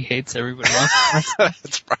Valentine like he hates everybody else.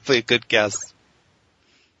 That's probably a good guess.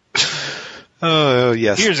 Oh,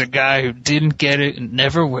 yes. Here's a guy who didn't get it and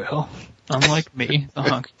never will, unlike me, the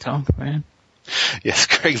Honky Tonk Man. Yes,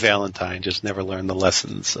 Greg Valentine just never learned the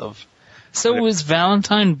lessons of... So was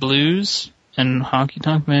Valentine blues and Honky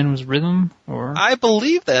Tonk Man was rhythm, or? I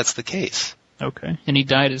believe that's the case. Okay. And he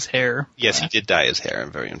dyed his hair. Yes, he did dye his hair.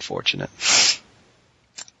 I'm very unfortunate.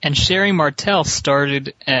 And Sherry Martel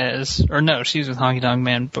started she was with Honky Tonk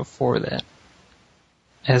Man before that.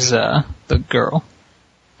 As, the girl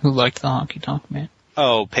who liked the Honky Tonk Man.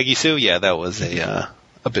 Oh, Peggy Sue? Yeah, that was a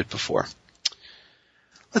bit before.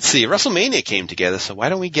 Let's see, WrestleMania came together, so why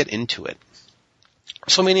don't we get into it?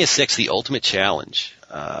 WrestleMania 6, The Ultimate Challenge.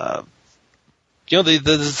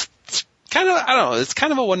 It's kind of, I don't know, it's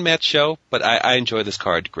kind of a one-match show, but I enjoy this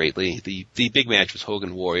card greatly. The big match was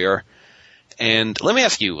Hogan Warrior. And let me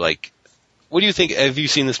ask you, what do you think, have you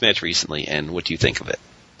seen this match recently, and what do you think of it?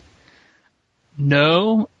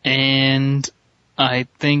 No, and I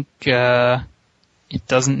think, it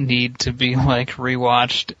doesn't need to be,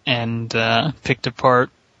 rewatched and, picked apart,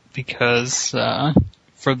 because,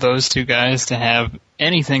 for those two guys to have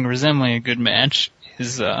anything resembling a good match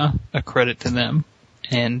is, a credit to them.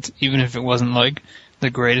 And even if it wasn't, the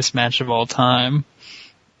greatest match of all time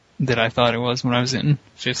that I thought it was when I was in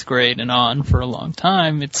 5th grade and on for a long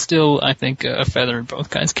time, it's still, I think, a feather in both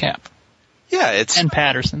guys' cap. Yeah, it's... And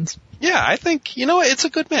Patterson's. Yeah, I think, it's a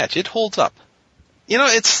good match. It holds up.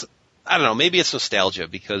 It's, I don't know, maybe it's nostalgia,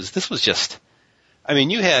 because this was just,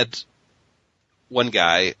 you had one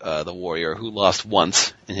guy, the Warrior, who lost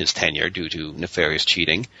once in his tenure due to nefarious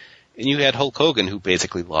cheating, and you had Hulk Hogan, who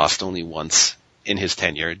basically lost only once in his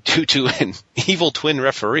tenure due to an evil twin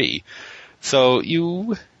referee. So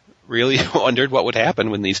you really wondered what would happen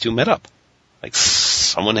when these two met up.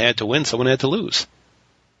 Someone had to win, someone had to lose.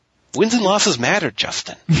 Wins and losses mattered,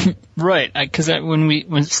 Justin. Right, because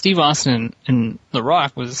when Steve Austin and The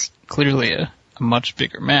Rock was clearly a much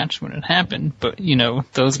bigger match when it happened, but,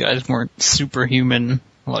 those guys weren't superhuman,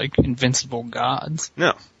 invincible gods.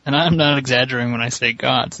 No. And I'm not exaggerating when I say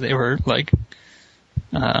gods. They were,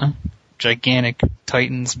 gigantic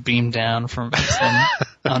titans beamed down from some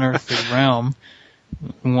unearthly realm.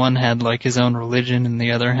 One had, his own religion, and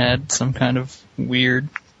the other had some kind of weird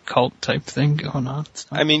cult type thing going on.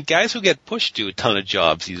 So. Guys who get pushed do a ton of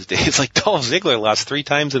jobs these days. Dolph Ziggler lost 3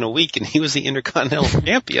 times in a week, and he was the Intercontinental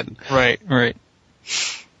Champion. Right.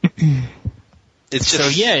 It's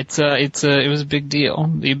just... So it was a big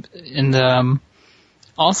deal.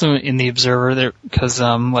 Also in the Observer, because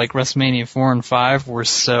WrestleMania 4 and 5 were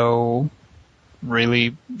so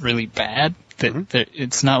really, really bad that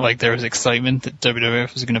it's not like there was excitement that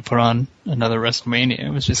WWF was going to put on another WrestleMania.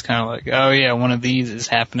 It was just kind of like, oh yeah, one of these is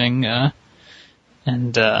happening,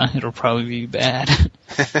 and it'll probably be bad.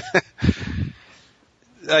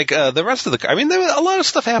 The rest of the card, there was a lot of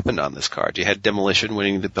stuff happened on this card. You had Demolition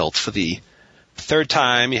winning the belts for the 3rd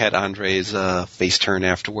time. You had Andre's face turn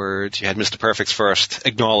afterwards. You had Mr. Perfect's first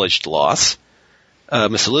acknowledged loss.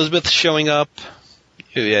 Miss Elizabeth showing up.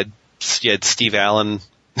 You had Steve Allen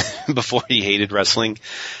before he hated wrestling.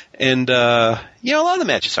 And, a lot of the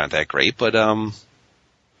matches aren't that great, but,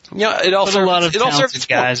 Yeah, it all But serves, a lot of it all serves talented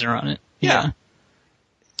guys are on it. Yeah.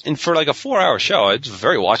 And for like a 4-hour show, it's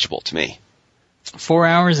very watchable to me. 4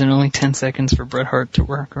 hours and only 10 seconds for Bret Hart to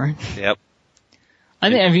work, right? Yep. I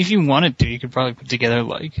think if you wanted to, you could probably put together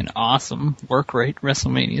like an awesome work rate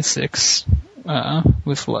WrestleMania 6,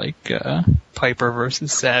 with like, Piper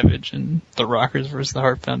versus Savage and the Rockers versus the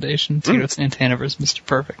Hart Foundation, Tito Santana versus Mr.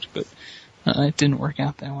 Perfect, but, it didn't work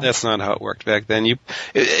out that way. That's not how it worked back then.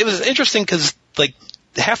 It was interesting because like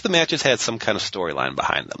half the matches had some kind of storyline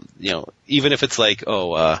behind them. You know, even if it's like,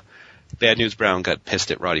 Bad News Brown got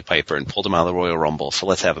pissed at Roddy Piper and pulled him out of the Royal Rumble, so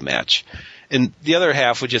let's have a match. And the other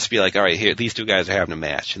half would just be like, all right, here, these two guys are having a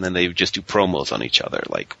match, and then they would just do promos on each other.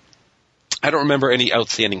 Like, I don't remember any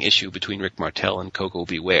outstanding issue between Rick Martel and Koko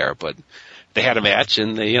B. Ware, but they had a match,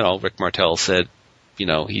 and Rick Martel said,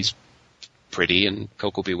 he's pretty, and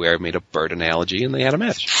Koko B. Ware made a bird analogy, and they had a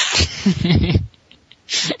match.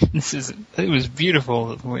 It was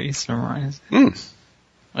beautiful the way he summarized it.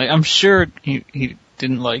 Like, I'm sure he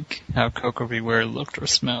didn't like how Koko B. Ware looked or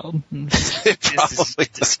smelled. This is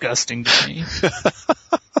disgusting to me.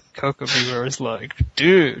 Koko B. Ware was like,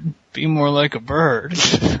 dude, be more like a bird.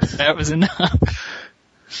 That was enough.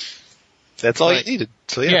 That's all you needed.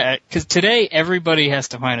 So yeah, because today everybody has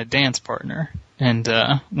to find a dance partner. And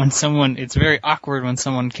it's very awkward when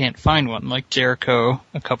someone can't find one, like Jericho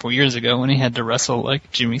a couple years ago when he had to wrestle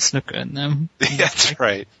like Jimmy Snuka and them. That's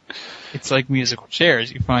right. It's like musical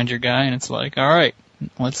chairs. You find your guy and it's like, all right,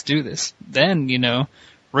 let's do this. Then,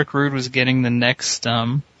 Rick Rude was getting the next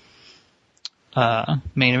main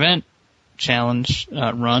event challenge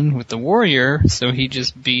run with the Warrior, so he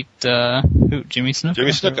just beat Jimmy Snuka.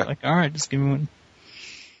 Jimmy Snuka. Like, all right, just give me one.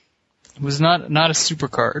 It was not a super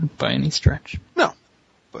card by any stretch. No.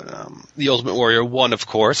 But the Ultimate Warrior won, of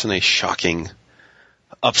course, in a shocking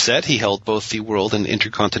upset. He held both the World and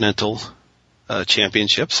Intercontinental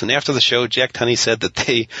championships. And after the show, Jack Tunney said that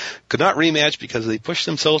they could not rematch because they pushed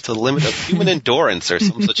themselves to the limit of human endurance or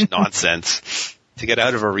some such nonsense to get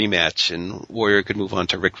out of a rematch, and Warrior could move on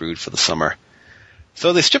to Rick Rude for the summer.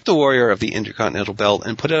 So they stripped the Warrior of the Intercontinental belt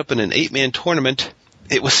and put it up in an 8-man tournament.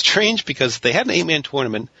 It was strange because they had an 8-man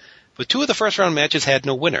tournament, but 2 of the first-round matches had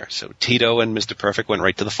no winner. So Tito and Mr. Perfect went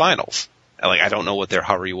right to the finals. I don't know what their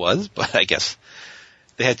hurry was, but I guess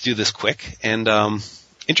they had to do this quick. And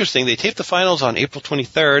interesting, they taped the finals on April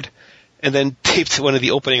 23rd and then taped one of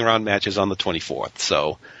the opening round matches on the 24th.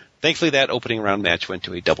 So thankfully that opening round match went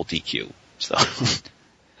to a double DQ. So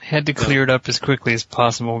they had to clear it up as quickly as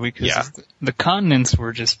possible because the continents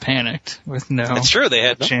were just panicked with no That's true, they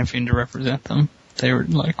had champion to represent them. They were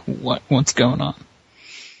like, what's going on?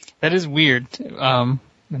 That is weird. And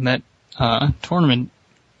that tournament,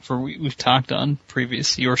 we've talked on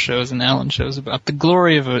previous your shows and Alan shows about the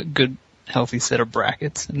glory of a good, healthy set of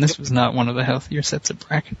brackets, and this was not one of the healthier sets of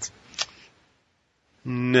brackets.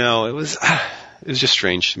 No, it was just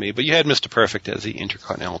strange to me. But you had Mr. Perfect as the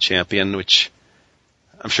Intercontinental Champion, which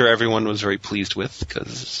I'm sure everyone was very pleased with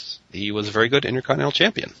because he was a very good Intercontinental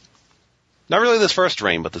Champion. Not really this first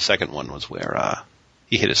reign, but the second one was where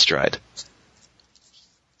he hit his stride.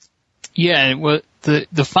 Yeah,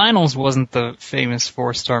 the finals wasn't the famous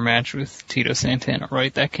 4-star match with Tito Santana,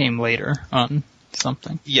 right? That came later on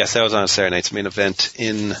something. Yes, that was on a Saturday night's main event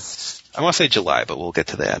in, I want to say July, but we'll get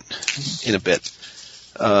to that in a bit.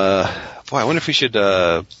 I wonder if we should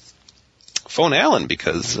phone Alan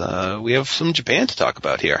because we have some Japan to talk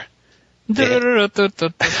about here.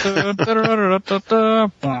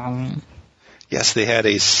 Yes, they had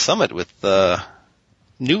a summit with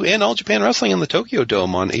New and All Japan Wrestling in the Tokyo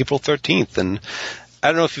Dome on April 13th, and I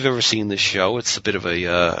don't know if you've ever seen this show. It's a bit of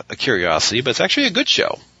a curiosity, but it's actually a good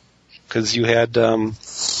show because you had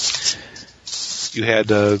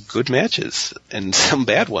good matches and some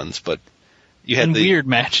bad ones, but you had weird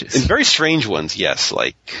matches and very strange ones. Yes,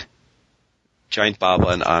 like Giant Baba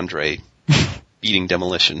and Andre beating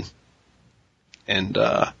Demolition, and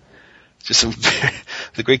just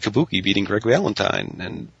the Great Kabuki beating Greg Valentine,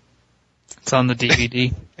 and it's on the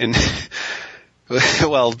DVD. And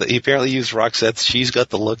well, he apparently used Roxette's "She's Got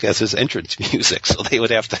the Look" as his entrance music, so they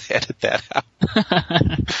would have to edit that out.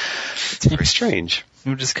 It's very strange. It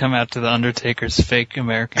would just come out to the Undertaker's fake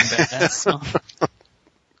American Badass song.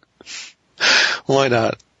 Why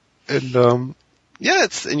not? And and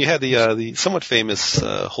you had the somewhat famous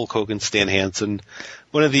Hulk Hogan, Stan Hansen,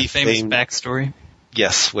 one of the famous backstory.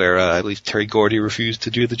 Yes, where I believe Terry Gordy refused to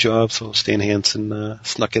do the job, so Stan Hansen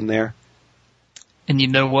snuck in there. And you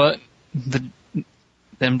know what?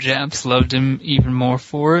 Them Japs loved him even more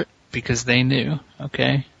for it because they knew.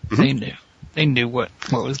 Okay, they knew what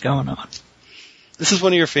was going on. This is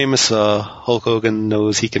one of your famous Hulk Hogan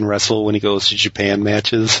knows he can wrestle when he goes to Japan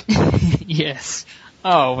matches. Yes.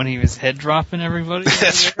 Oh, when he was head dropping everybody?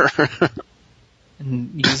 That's right.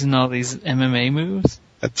 And using all these MMA moves?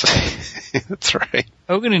 That's right.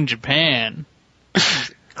 Hogan in Japan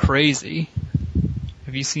is crazy.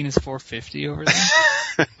 Have you seen his 450 over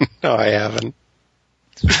there? No, I haven't.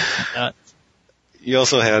 It's nuts. You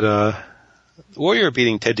also had Warrior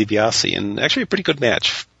beating Ted DiBiase in actually a pretty good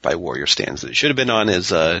match by Warrior stands. It should have been on his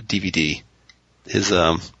DVD. His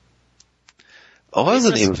what was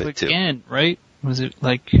the name of it too? Again, right? Was it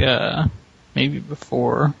like maybe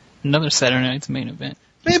before another Saturday Night's Main Event?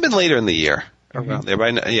 May have been later in the year. Around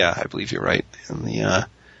there. Yeah, I believe you're right. And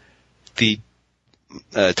the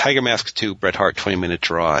Tiger Mask 2 Bret Hart 20-minute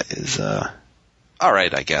draw is all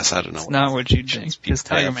right, I guess. I don't know. It's not what you'd think. Because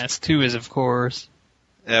Tiger Mask 2 is, of course.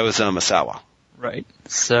 That was Misawa. Right.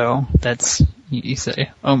 So that's, you say,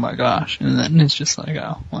 oh my gosh. And then it's just like,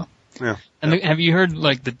 oh, well. Yeah. And have you heard,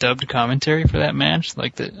 like, the dubbed commentary for that match?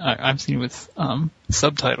 Like, I've seen with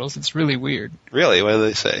subtitles. It's really weird. Really? What do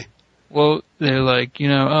they say? Well, they're like,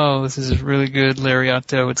 oh, this is really good,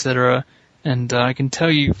 Lariato, etc. And I can tell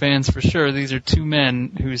you, fans, for sure, these are two men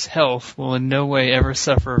whose health will in no way ever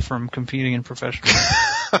suffer from competing in professional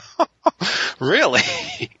wrestling.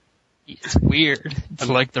 Really? It's weird. It's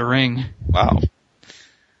like The Ring. Wow.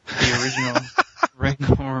 The original Ring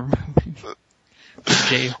horror movie. The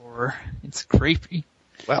J-horror. It's creepy.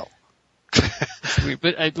 Well. It's weird.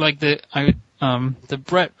 But the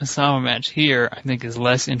Bret Misawa match here, I think, is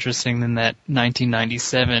less interesting than that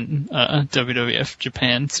 1997 WWF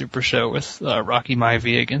Japan Super Show with Rocky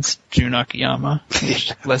Maivia against Jun Akiyama,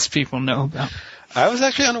 which less people know about. I was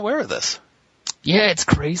actually unaware of this. Yeah, it's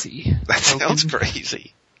crazy. That sounds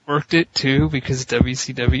crazy. Worked it too because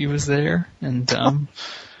WCW was there, and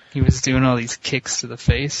he was doing all these kicks to the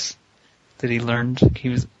face that he learned. He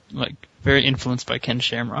was like very influenced by Ken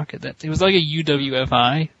Shamrock at that. It was like a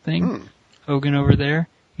UWFI thing. Hogan over there.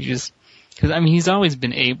 Because he's always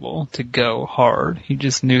been able to go hard. He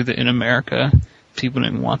just knew that in America, people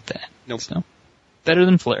didn't want that. Nope. So, better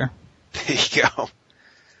than Flair. There you go.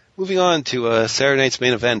 Moving on to Saturday Night's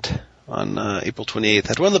Main Event on April 28th.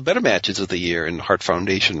 Had one of the better matches of the year in Hart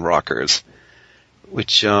Foundation Rockers.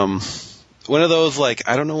 Which, one of those, like,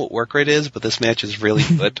 I don't know what work rate is, but this match is really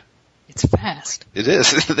good. It's fast. It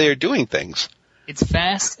is. They're doing things. It's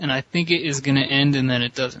fast, and I think it is going to end, and then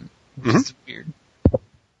it doesn't. It's weird.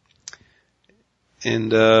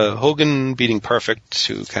 And Hogan beating Perfect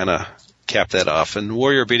to kind of cap that off, and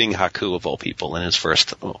Warrior beating Haku of all people in his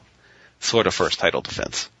first title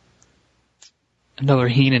defense. Another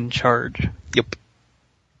Heenan charge. Yep.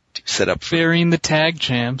 To set up for... Burying the tag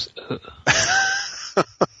champs.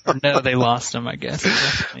 Or no, they lost him, I guess.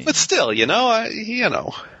 But still, I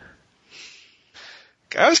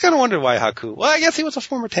was kind of wondering why Haku... Well, I guess he was a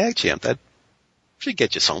former tag champ. That should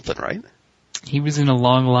get you something, right? He was in a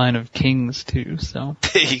long line of kings, too, so...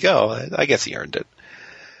 There you go. I guess he earned it.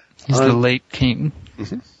 He's the late king.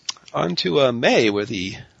 Mm-hmm. On to May, where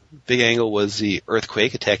the big angle was the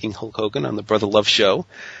Earthquake attacking Hulk Hogan on the Brother Love show,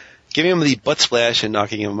 giving him the butt splash and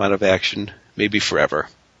knocking him out of action, maybe forever,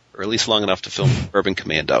 or at least long enough to film Urban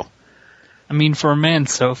Commando. I mean, for a man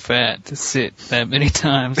so fat to sit that many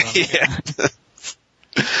times on that,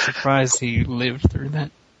 surprised he lived through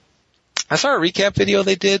that. I saw a recap video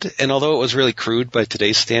they did, and although it was really crude by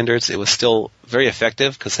today's standards, it was still very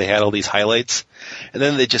effective because they had all these highlights. And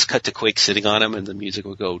then they just cut to Quake sitting on him, and the music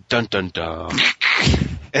would go dun dun dun,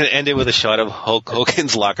 and it ended with a shot of Hulk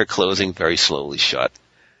Hogan's locker closing very slowly shut.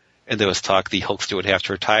 And there was talk the Hulkster would have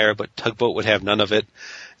to retire, but Tugboat would have none of it,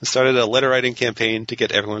 and started a letter writing campaign to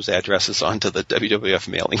get everyone's addresses onto the WWF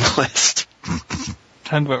mailing list.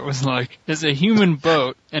 Tugboat was like, "As a human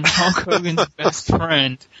boat and Hulk Hogan's best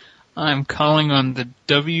friend, I'm calling on the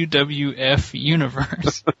WWF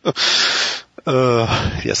universe."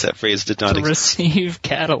 Yes, that phrase did not exist. To receive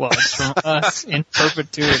catalogs from us in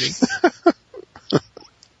perpetuity.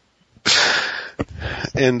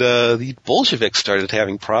 And the Bolsheviks started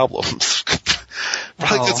having problems.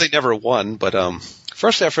 Probably because they never won, but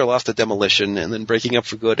first after he lost to Demolition, and then breaking up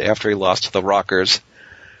for good after he lost to the Rockers.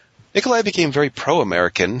 Nikolai became very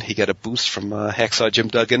pro-American. He got a boost from Hacksaw Jim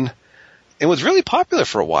Duggan, and was really popular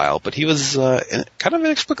for a while, but he was kind of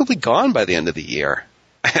inexplicably gone by the end of the year.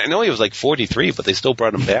 I know he was like 43, but they still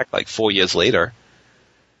brought him back like 4 years later.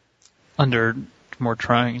 Under more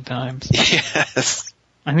trying times. Yes.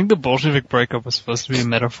 I think the Bolshevik breakup was supposed to be a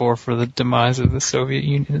metaphor for the demise of the Soviet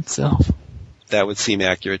Union itself. That would seem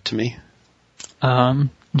accurate to me.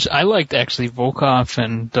 I liked actually Volkov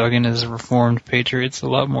and Duggan as Reformed Patriots a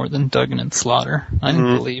lot more than Duggan and Slaughter. I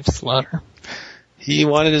didn't believe Slaughter. He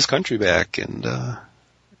wanted his country back, and as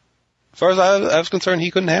far as I was concerned,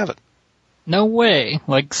 he couldn't have it. No way.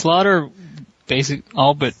 Like, Slaughter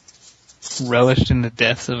all but relished in the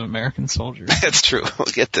deaths of American soldiers. That's true. We'll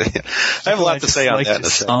get to it. I have a lot to say on that in a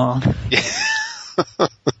second. Yeah.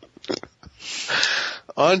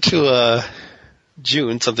 On to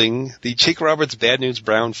June, the Jake Roberts Bad News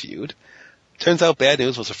Brown feud. Turns out Bad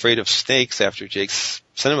News was afraid of snakes after Jake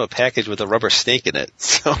sent him a package with a rubber snake in it.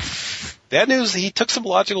 So, Bad News, he took some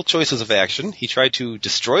logical choices of action. He tried to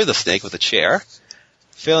destroy the snake with a chair.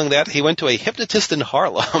 Failing that, he went to a hypnotist in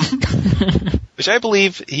Harlem, which I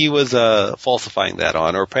believe he was falsifying that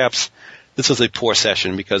on, or perhaps this was a poor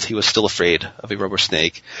session because he was still afraid of a rubber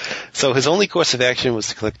snake. So his only course of action was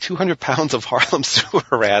to collect 200 pounds of Harlem sewer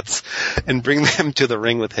rats and bring them to the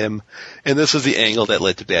ring with him. And this was the angle that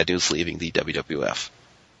led to Bad News leaving the WWF.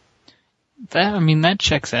 That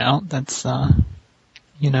checks out. That's,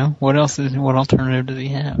 what alternative does he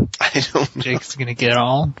have? I don't know. Jake's gonna get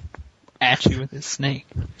all at you with his snake.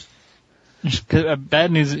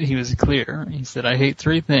 Bad News, he was clear. He said, I hate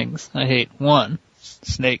 3 things. I hate 1,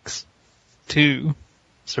 snakes. 2,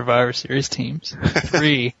 Survivor Series teams.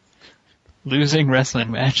 3, losing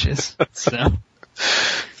wrestling matches. So.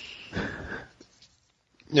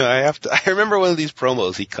 I remember one of these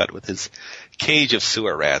promos he cut with his cage of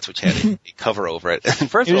sewer rats, which had a cover over it.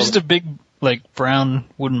 And first it was just a big, brown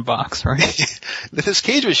wooden box, right? His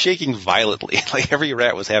cage was shaking violently, like every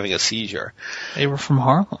rat was having a seizure. They were from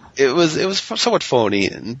Harlem. It was somewhat phony,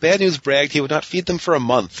 and Bad News bragged he would not feed them for a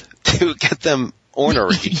month to get them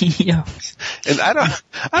ornery. Yeah. And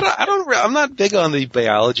I'm not big on the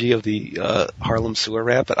biology of the Harlem sewer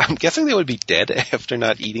rat, but I'm guessing they would be dead after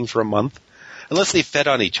not eating for a month. Unless they fed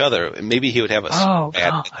on each other, maybe he would have a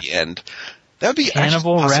rat at the end. That would be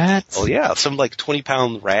cannibal rats. Oh yeah, some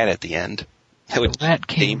 20-pound rat at the end. That would the Rat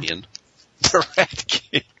King. Damien. The Rat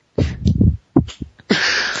King.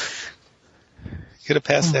 Could have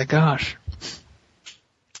passed that. Gosh.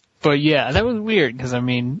 But yeah, that was weird because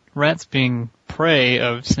rats being prey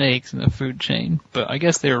of snakes in the food chain, but I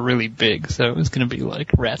guess they were really big, so it was going to be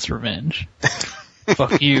like rat's revenge.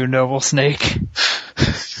 Fuck you, noble snake.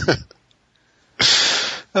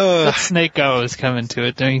 That snake was coming to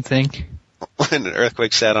it, don't you think? When an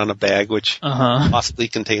earthquake sat on a bag which possibly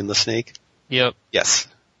contained the snake? Yep. Yes.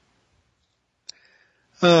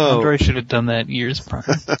 Andre should have done that years prior.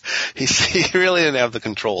 He really didn't have the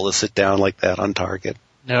control to sit down like that on target.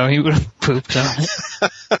 No, he would have pooped on it.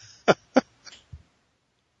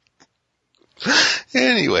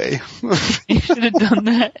 Anyway. You should have done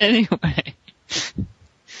that anyway.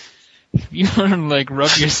 If you want to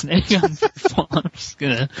rub your snake on people, I'm just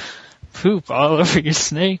gonna poop all over your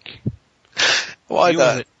snake. Why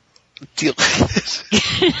not? Deal with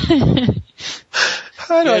it.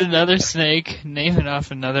 Get another snake, name it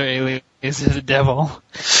off another alias of the devil,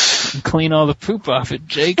 and clean all the poop off it.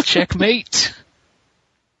 Jake, checkmate.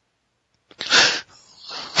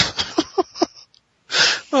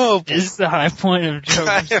 Oh, this is the high point of Joe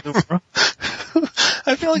versus the World.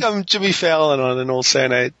 I feel like I'm Jimmy Fallon on an old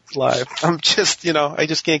Saturday Night Live. I'm just, I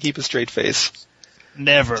just can't keep a straight face.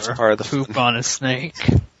 Never poop on a snake.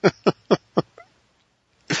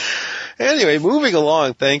 Anyway, moving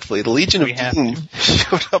along, thankfully, the Legion of Doom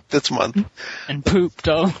showed up this month. And pooped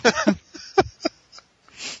all.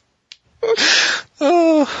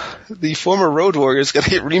 The former Road Warriors got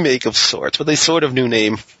a remake of sorts with a sort of new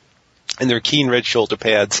name and their keen red shoulder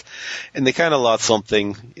pads, and they kind of lost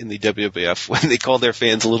something in the WWF when they called their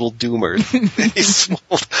fans Little Doomers. They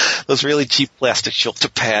sold those really cheap plastic shoulder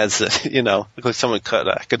pads that, look like someone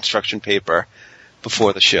cut construction paper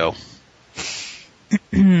before the show.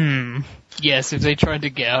 Yes, if they tried to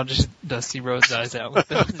gouge Dusty Rhodes' eyes out with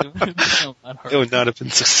those, it would have been a lot harder. It would not have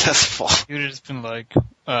been successful. He would have just been like,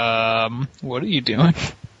 what are you doing?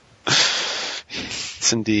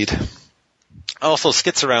 Yes, indeed. Also,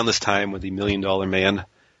 skits around this time with the $1 Million Man,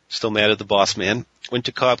 still mad at the Boss Man, went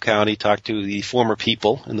to Cobb County, talked to the former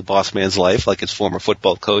people in the Boss Man's life, like his former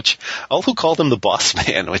football coach, all who called him the Boss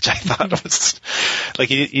Man, which I thought was, like,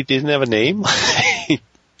 he didn't have a name. He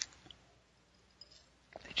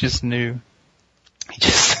just knew.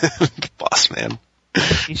 The Boss Man.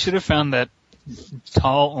 He should have found that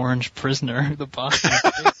tall orange prisoner, the Boss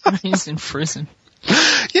Man, when he's in prison.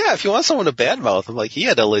 Yeah, if you want someone to badmouth him, like, he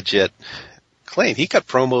had a legit claim. He cut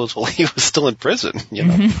promos while he was still in prison,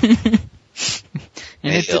 And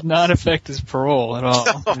it did not affect his parole at all.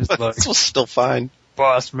 No, it was still fine.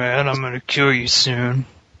 Boss Man, I'm gonna kill you soon.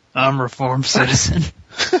 I'm a reformed citizen.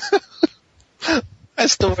 I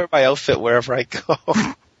still wear my outfit wherever I go.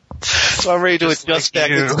 So I'm ready to adjust back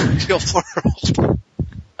into the real world.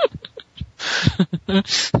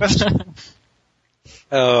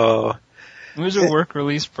 Oh. It was a work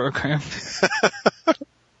release program.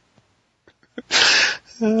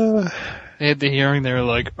 They had the hearing, they were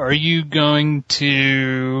like, are you going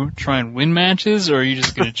to try and win matches, or are you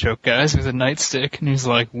just going to choke guys with a nightstick? And he's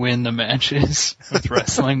like, win the matches with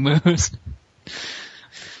wrestling moves.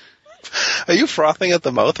 Are you frothing at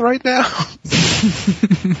the mouth right now?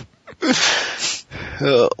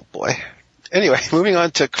 Oh, boy. Anyway, moving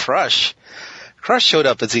on to Crush. Crush showed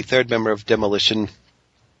up as the third member of Demolition.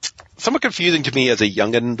 Somewhat confusing to me as a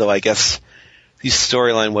youngin', though I guess the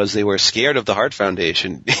storyline was they were scared of the Hart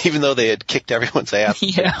Foundation, even though they had kicked everyone's ass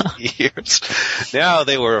for years. Now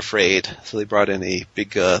they were afraid, so they brought in a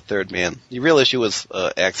big third man. The real issue was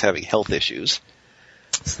Axe having health issues.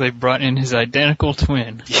 So they brought in his identical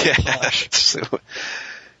twin. Yeah.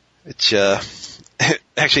 Which,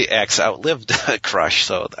 actually Axe outlived Crush,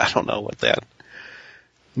 so I don't know what that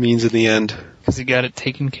means in the end. Because he got it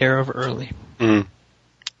taken care of early. Mm.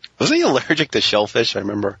 Wasn't he allergic to shellfish? I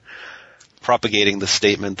remember propagating the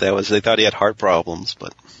statement that was they thought he had heart problems,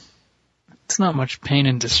 but it's not much pain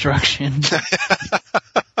and destruction.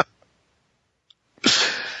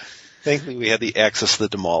 Thankfully we had the Axis the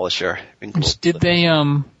Demolisher. Did they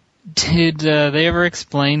ever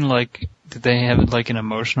explain, like, did they have like an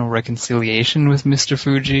emotional reconciliation with Mr.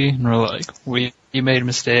 Fuji? And we're like, you made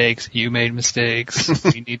mistakes, you made mistakes,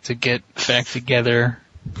 we need to get back together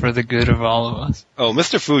for the good of all of us. Oh,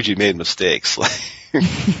 Mr. Fuji made mistakes.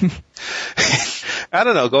 I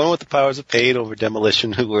don't know, going with the Powers of Pain over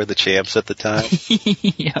Demolition, who were the champs at the time.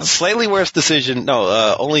 Yeah. Slightly worse decision,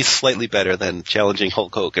 only slightly better than challenging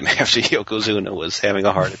Hulk Hogan after Yokozuna was having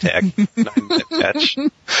a heart attack. 9-minute match.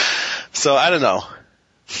 So, I don't know.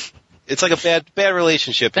 It's like a bad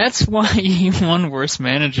relationship. That's why he won Worst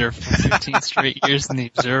Manager for 15 straight years in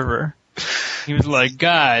The Observer. He was like,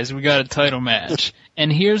 guys, we got a title match. And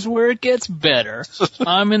here's where it gets better.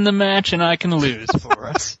 I'm in the match and I can lose for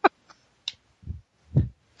us.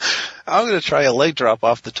 I'm going to try a leg drop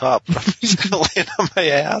off the top. He's going to land on my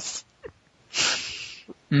ass.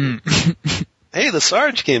 Hey, the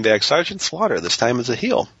Sarge came back. Sergeant Slaughter, this time as a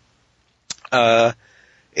heel. And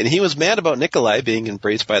he was mad about Nikolai being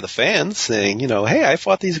embraced by the fans, saying, hey, I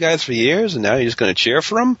fought these guys for years and now you're just going to cheer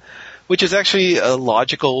for them? Which is actually a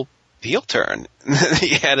logical heel turn.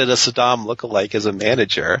 He added a Saddam lookalike as a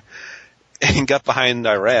manager and got behind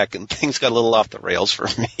Iraq, and things got a little off the rails for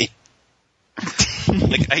me.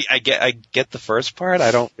 I get the first part. I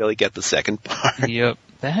don't really get the second part. Yep,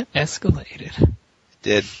 that escalated.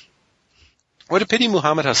 Did. What a pity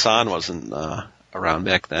Muhammad Hassan wasn't around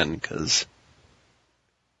back then, because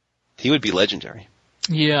he would be legendary.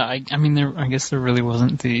 Yeah, I guess there really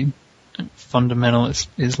wasn't the fundamentalist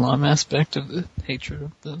Islam aspect of the hatred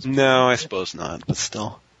of those. No, I suppose not, but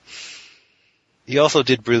still. He also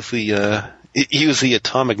did briefly use the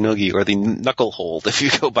atomic noogie, or the knuckle hold, if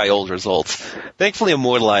you go by old results. Thankfully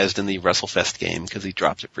immortalized in the WrestleFest game, because he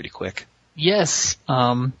dropped it pretty quick. Yes,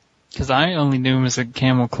 because I only knew him as a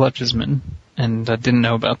camel clutchesman, and I didn't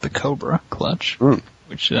know about the Cobra clutch,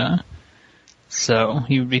 which, so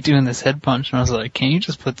he would be doing this head punch, and I was like, can you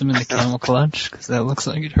just put them in the camel clutch? Because that looks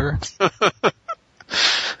like it hurts.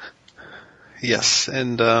 Yes,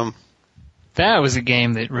 and that was a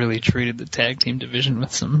game that really treated the tag team division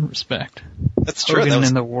with some respect. That's true. Hogan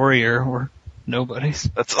and the Warrior were nobodies.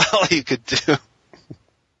 That's all you could do.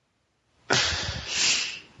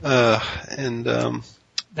 That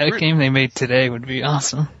game they made today would be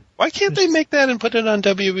awesome. Why can't they make that and put it on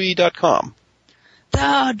WWE.com?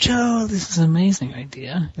 Oh, Joe, this is an amazing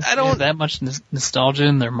idea. If I don't have that much nostalgia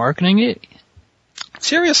and they're marketing it.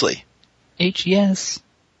 Seriously. HES.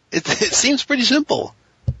 It seems pretty simple.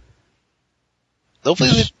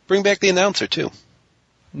 Hopefully they bring back the announcer too.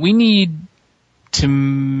 We need to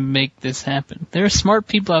make this happen. There are smart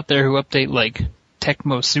people out there who update like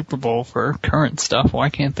Tecmo Super Bowl for current stuff. Why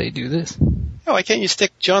can't they do this? Oh, why can't you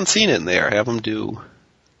stick John Cena in there? Have him do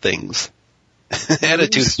things.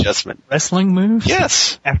 Attitude adjustment. Wrestling moves?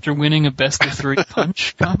 Yes. After winning a best of 3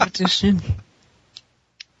 punch competition?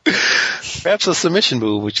 Perhaps a submission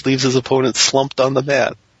move which leaves his opponent slumped on the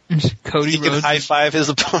mat. Cody He can Rhodes. high-five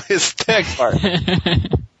his tag partner.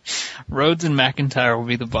 Rhodes and McIntyre will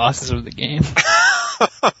be the bosses of the game.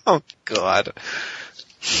 Oh, God.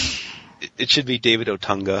 It should be David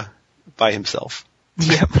Otunga by himself.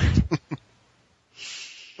 Yep.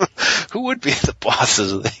 Who would be the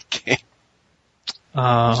bosses of the game?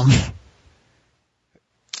 The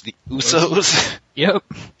Usos? Yep.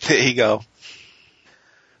 There you go.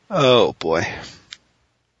 Oh, boy.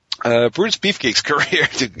 Bruce Beefcake's career,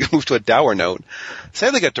 to move to a dour note,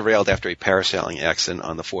 sadly got derailed after a parasailing accident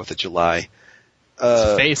on the 4th of July.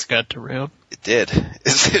 His face got derailed. It did.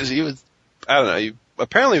 He was, I don't know,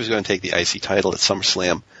 apparently he was going to take the IC title at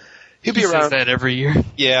SummerSlam. He'd be around. Says that every year.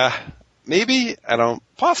 Yeah. Maybe.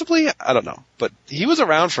 Possibly. I don't know. But he was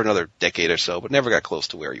around for another decade or so, but never got close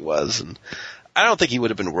to where he was. And I don't think he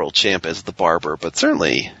would have been world champ as the Barber, but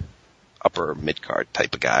certainly upper mid-card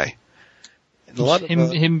type of guy. And a lot of,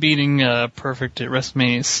 him beating Perfect at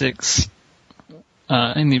WrestleMania 6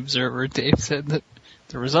 in The Observer, Dave said that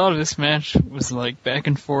the result of this match was like back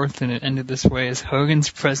and forth, and it ended this way as Hogan's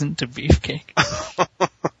present to Beefcake.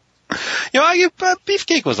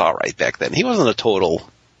 Beefcake was alright back then. He wasn't a total,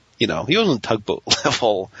 he wasn't Tugboat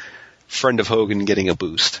level friend of Hogan getting a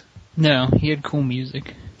boost. No, he had cool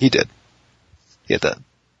music. He did. He had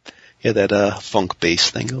that funk bass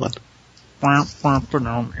thing going.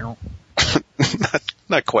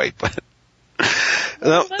 not quite, but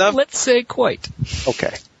let's say quite.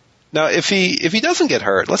 Okay. Now, if he doesn't get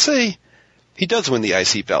hurt, let's say he does win the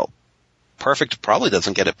IC belt. Perfect probably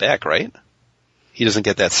doesn't get it back, right? He doesn't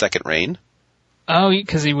get that second reign. Oh,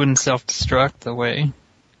 because he wouldn't self-destruct the way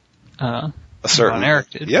Von Erich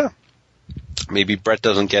did. Yeah. Maybe Brett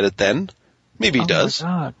doesn't get it then. Maybe he does. My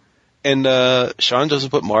God. And Shawn doesn't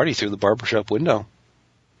put Marty through the barbershop window.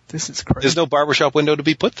 This is crazy. There's no barbershop window to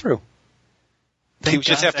be put through. They would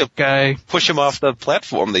just have to push him off the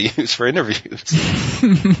platform they use for interviews.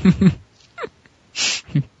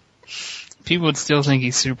 People would still think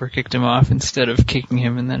he super kicked him off instead of kicking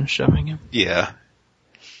him and then shoving him. Yeah.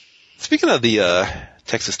 Speaking of the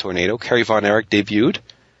Texas Tornado, Kerry Von Erich debuted.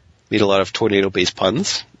 Made a lot of tornado-based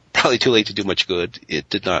puns. Probably too late to do much good. It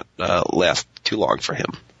did not last too long for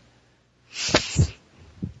him.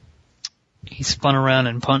 He spun around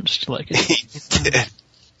and punched like it. He did.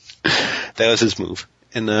 That was his move.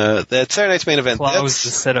 And that Saturday Night's Main Event... That was the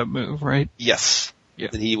setup move, right? Yes. Yeah.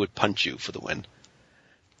 And he would punch you for the win.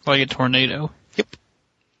 Like a tornado. Yep.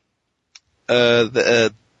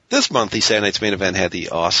 This month, the Saturday Night's Main Event had the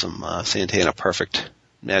awesome Santana Perfect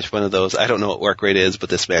match. One of those. I don't know what work rate is, but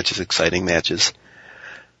this match is exciting matches.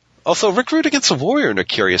 Also, Rick Rude against the Warrior in a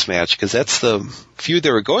curious match, because that's the feud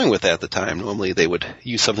they were going with at the time. Normally they would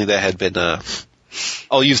use something that had been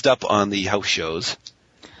all used up on the house shows.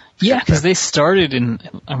 Yeah, because they started in,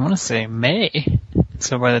 I want to say, May.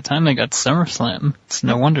 So by the time they got SummerSlam, it's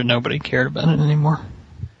no wonder nobody cared about it anymore.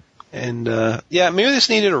 And, maybe they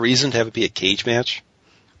just needed a reason to have it be a cage match.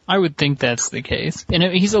 I would think that's the case. And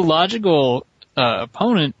he's a logical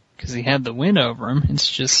opponent, because he had the win over him. It's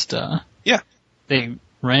just, they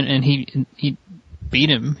ran, and he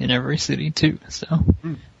beat him in every city, too. So,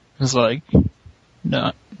 it was like,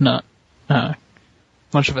 not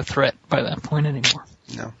much of a threat by that point anymore.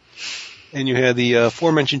 No. And you had the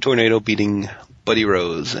aforementioned Tornado beating Buddy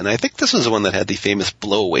Rose, and I think this was the one that had the famous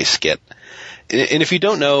blowaway skit. And if you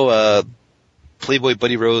don't know, Playboy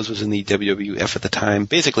Buddy Rose was in the WWF at the time,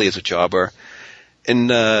 basically as a jobber. And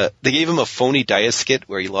they gave him a phony diet skit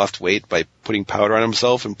where he lost weight by putting powder on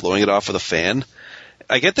himself and blowing it off with a fan.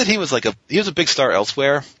 I get that he was a big star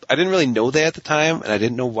elsewhere. I didn't really know that at the time, and I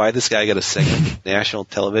didn't know why this guy got a segment on national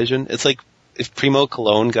television. It's like if Primo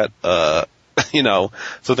Cologne got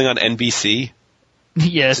something on NBC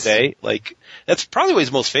today. Like, that's probably what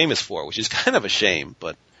he's most famous for, which is kind of a shame,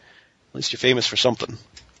 but at least you're famous for something.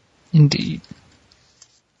 Indeed.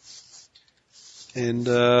 And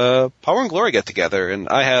Power and Glory got together, and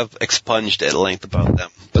I have expunged at length about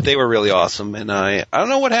them, but they were really awesome, and I don't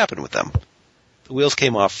know what happened with them. The wheels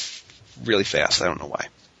came off really fast. I don't know why.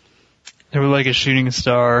 They were like a shooting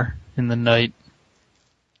star in the night.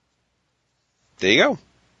 There you go.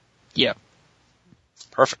 Yeah.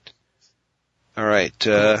 Perfect. All right.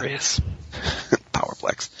 Powerplex.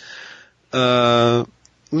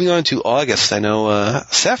 Moving on to August, I know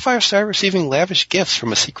Sapphire started receiving lavish gifts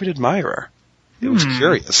from a secret admirer. It was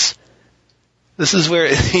curious. This is where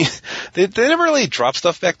they never really dropped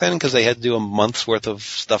stuff back then because they had to do a month's worth of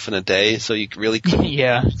stuff in a day, so you really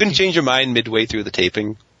couldn't change your mind midway through the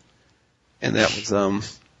taping. And that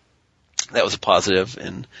was a positive.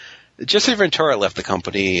 And Jesse Ventura left the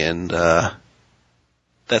company, and that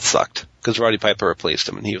sucked because Roddy Piper replaced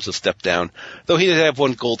him, and he was a step down. Though he did have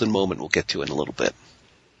one golden moment we'll get to in a little bit.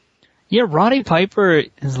 Yeah, Roddy Piper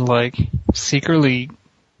is secretly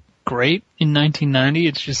great in 1990.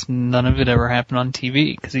 It's just none of it ever happened on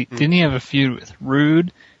TV because didn't he have a feud with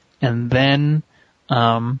Rude, and then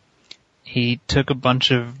he took a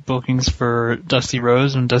bunch of bookings for Dusty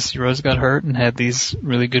Rhodes when Dusty Rhodes got hurt and had these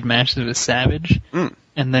really good matches with Savage. And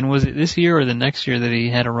then was it this year or the next year that he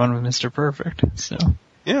had a run with Mr. Perfect? So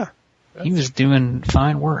yeah, he was doing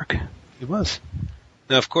fine work. He was.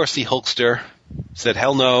 Now, of course, the Hulkster said,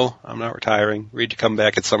 "Hell no, I'm not retiring." Agreed to come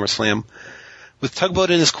back at SummerSlam. with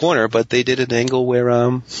Tugboat in his corner, but they did an angle where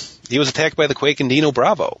he was attacked by the Quake and Dino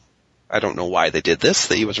Bravo. I don't know why they did this.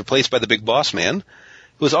 That he was replaced by the Big Boss Man,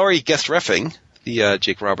 who was already guest reffing the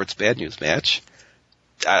Jake Roberts Bad News match.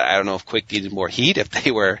 I don't know if Quake needed more heat, if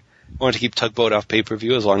they wanted to keep Tugboat off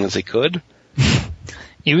pay-per-view as long as they could.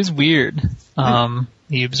 It was weird.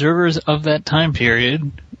 The observers of that time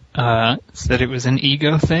period said it was an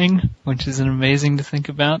ego thing, which is amazing to think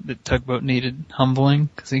about, that Tugboat needed humbling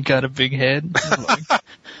because he got a big head. Like,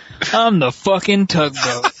 I'm the fucking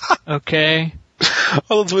Tugboat, okay?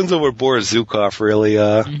 All those wins over Boris Zukov really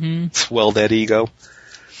swelled that ego.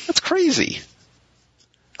 That's crazy.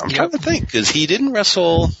 I'm trying to think, because he didn't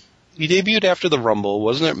wrestle. He debuted after the Rumble,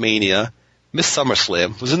 wasn't at Mania, missed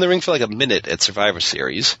SummerSlam, was in the ring for like a minute at Survivor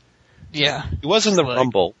Series. Yeah. He was in the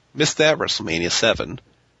Rumble, missed that WrestleMania 7.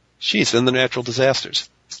 She's in the Natural Disasters.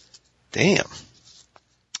 Damn.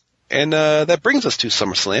 And that brings us to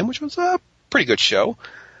SummerSlam, which was a pretty good show.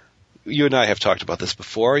 You and I have talked about this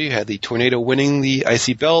before. You had the Tornado winning the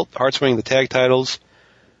IC belt, Harts winning the tag titles,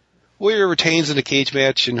 Warrior retains in a cage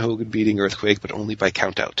match, and Hogan beating Earthquake, but only by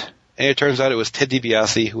countout. And it turns out it was Ted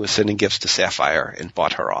DiBiase who was sending gifts to Sapphire and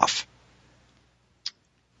bought her off.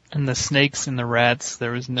 And the snakes and the rats, there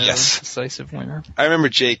was no decisive winner. I remember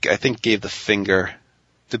Jake, I think, gave the finger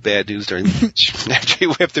to Bad News during the match after he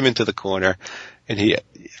whipped him into the corner, and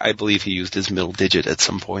I believe he used his middle digit at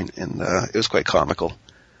some point, and it was quite comical.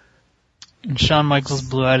 And Shawn Michaels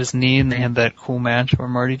blew out his knee, and they had that cool match where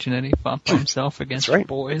Marty Jannetty fought by himself against the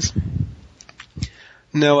boys.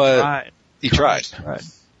 No, he tried.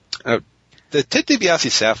 The Ted DiBiase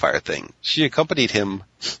Sapphire thing, she accompanied him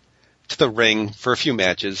to the ring for a few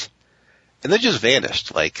matches, and then just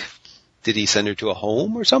vanished. Like, did he send her to a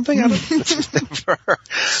home or something? I don't know.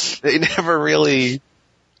 They never really,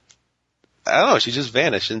 I don't know, she just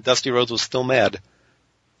vanished, and Dusty Rhodes was still mad.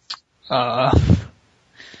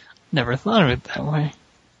 Never thought of it that way.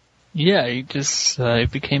 Yeah, he just, it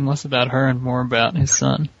became less about her and more about his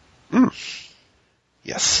son.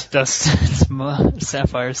 Yes.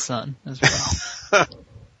 Sapphire's son as well.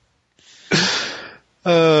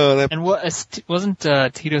 And wasn't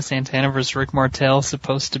Tito Santana versus Rick Martel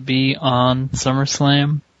supposed to be on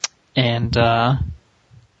SummerSlam? And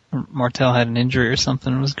Martel had an injury or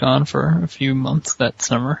something and was gone for a few months that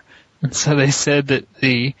summer. And so they said that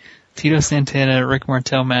the Tito Santana Rick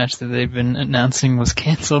Martel match that they've been announcing was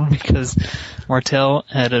canceled because Martel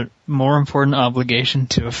had a more important obligation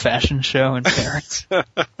to a fashion show in Paris.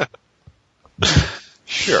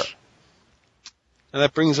 Sure. And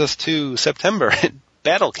that brings us to September.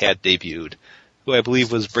 Battle Cat debuted, who I believe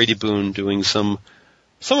was Brady Boone doing some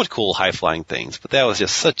somewhat cool high-flying things, but that was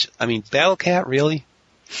just Battle Cat, really?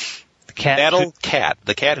 The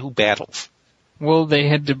cat who battles. Well, they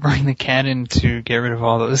had to bring the cat in to get rid of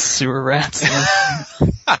all those sewer rats.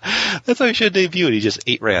 That's how he should debut. He just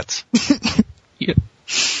ate rats. Yep.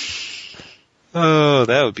 Oh,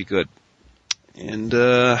 that would be good. And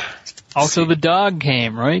also the dog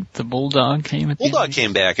came, right? The bulldog came. Bulldog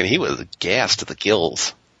came back, and he was gassed to the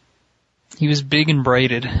gills. He was big and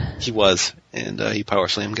braided. He was, and he power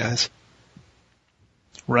slammed guys.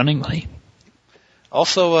 Runningly.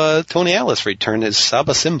 Also, Tony Atlas returned as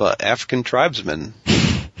Saba Simba, African tribesman.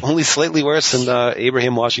 Only slightly worse than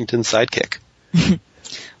Abraham Washington's sidekick.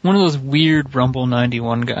 One of those weird Rumble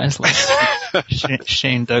 91 guys like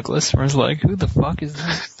Shane Douglas, where it's like, who the fuck is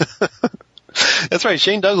this? That's right,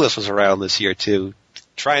 Shane Douglas was around this year, too,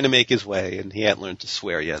 trying to make his way, and he hadn't learned to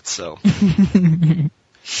swear yet, so.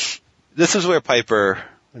 This is where Piper,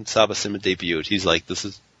 when Saba Simba debuted, he's like, this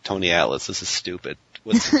is Tony Atlas, this is stupid.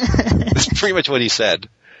 That's pretty much what he said.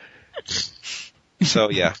 So,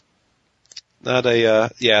 yeah.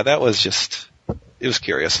 That was just, it was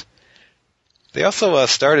curious. They also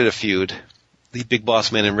started a feud, the Big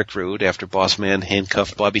Boss Man and Rick Rude, after Boss Man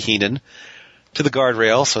handcuffed Bobby Heenan to the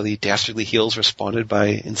guardrail, so the dastardly heels responded by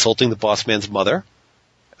insulting the Boss Man's mother.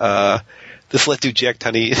 This led to Jack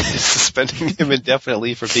Tunney suspending him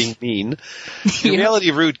indefinitely for being mean. In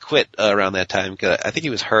reality, Rude quit around that time because I think he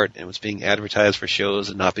was hurt and was being advertised for shows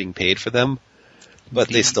and not being paid for them. But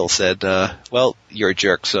they still said, well, you're a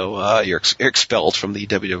jerk, so you're expelled from the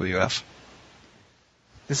WWF.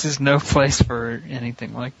 This is no place for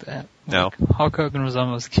anything like that. No. Hulk Hogan was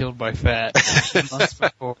almost killed by fat months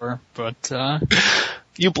before, but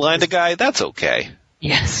you blind a guy, that's okay.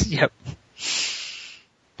 Yes, yep.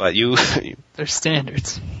 But there's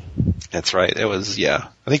standards. That's right. It was, I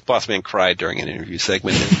think Boss Man cried during an interview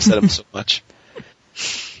segment and upset him so much.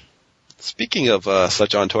 Speaking of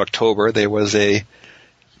such, on to October, there was a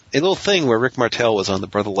little thing where Rick Martel was on the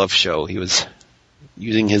Brother Love show. He was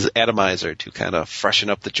using his atomizer to kind of freshen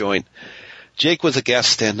up the joint. Jake was a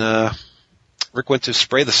guest, and Rick went to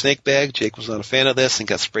spray the snake bag. Jake was not a fan of this and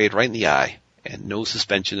got sprayed right in the eye, and no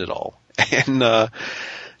suspension at all. And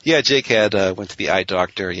Jake had went to the eye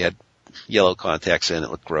doctor. He had yellow contacts in.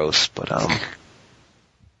 It looked gross, but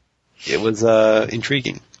it was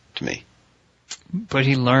intriguing to me. But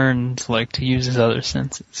he learned, to use his other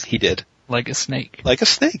senses. He did. Like a snake. Like a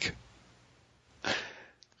snake.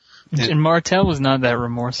 And Martel was not that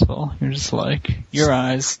remorseful. You're just like, your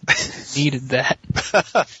eyes needed that.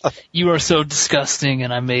 You are so disgusting,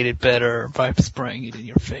 and I made it better by spraying it in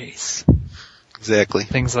your face. Exactly.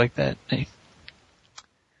 Things like that. Hey.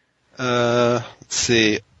 Let's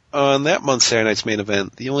see. On that month's Saturday Night's Main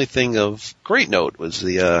Event, the only thing of great note was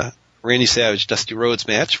the Randy Savage Dusty Rhodes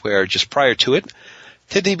match, where just prior to it,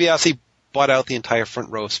 Ted DiBiase bought out the entire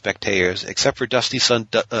front row of spectators, except for Dusty's son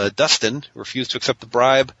Dustin, who refused to accept the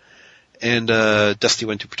bribe. And Dusty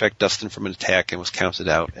went to protect Dustin from an attack and was counted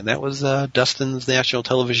out. And that was Dustin's national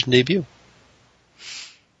television debut.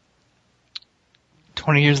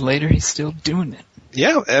 20 years later, he's still doing it.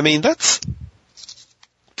 Yeah, I mean, that's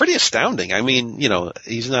pretty astounding. I mean,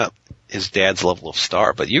 he's not his dad's level of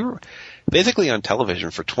star, but you're basically on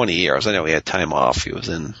television for 20 years. I know he had time off. He was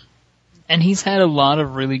in... And he's had a lot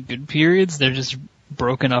of really good periods. They're just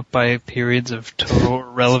broken up by periods of total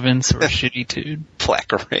irrelevance or shitty-tude.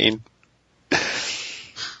 Black Rain.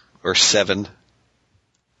 Or Seven.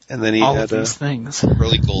 And then he all had of these things.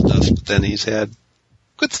 Early Goldust, but then he's had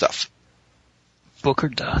good stuff. Booker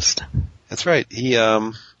Dust. That's right. He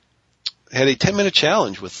had a 10-minute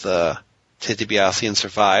challenge with Ted DiBiase and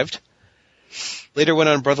survived. Later went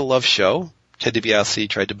on Brother Love's show. Ted DiBiase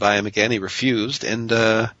tried to buy him again. He refused, and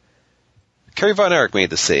Kerry Von Erich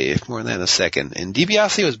made the save. More on that in a second. And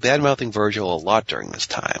DiBiase was bad-mouthing Virgil a lot during this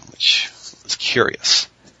time, which was curious.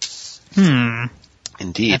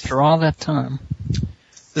 Indeed. After all that time.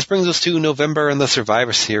 This brings us to November and the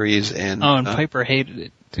Survivor Series. And Piper hated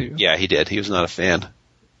it, too. Yeah, he did. He was not a fan.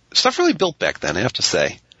 Stuff really built back then, I have to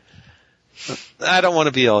say. I don't want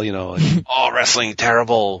to be all, all wrestling,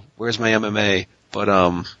 terrible, where's my MMA?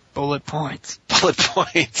 But, bullet points. Bullet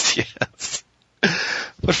points, yes.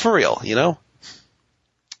 But for real,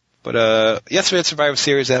 But, yes, we had Survivor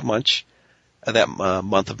Series that month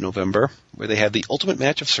of November, where they had the Ultimate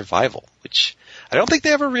Match of Survival, which I don't think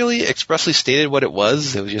they ever really expressly stated what it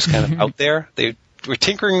was. It was just kind of out there. They were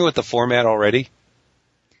tinkering with the format already.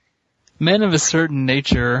 Men of a certain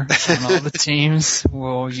nature on all the teams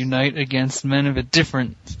will unite against men of a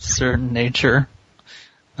different certain nature.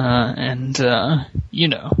 You know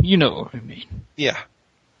what I mean. Yeah.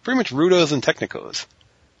 Pretty much Rudos and Technicos.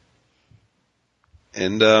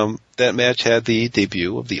 And that match had the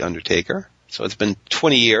debut of The Undertaker. So it's been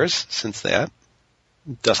 20 years since that.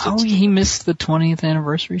 He missed the 20th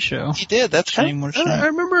anniversary show. He did. That's I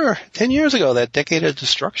remember 10 years ago, that Decade of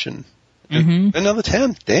Destruction. Mm-hmm. Another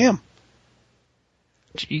 10. Damn.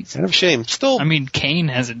 Jeez. Kind of a shame. Still. I mean, Kane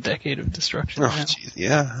has a Decade of Destruction. Oh, jeez.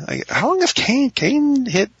 Yeah. How long has Kane? Kane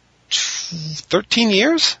hit 13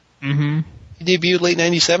 years? Mm-hmm. He debuted late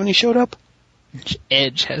 97. He showed up.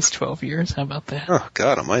 Edge has 12 years. How about that? Oh,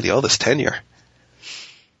 God almighty. All this tenure.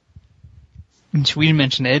 We didn't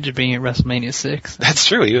mention Edge being at WrestleMania 6. That's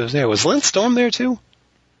true. He was there. Was Lance Storm there too?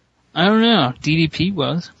 I don't know. DDP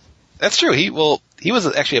was. That's true. He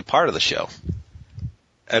was actually a part of the show.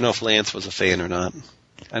 I don't know if Lance was a fan or not.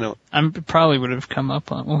 I probably would have come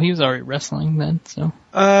up on. Well, he was already wrestling then, so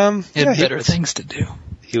he had better things to do.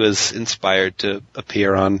 He was inspired to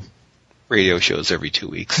appear on radio shows every 2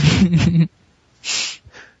 weeks.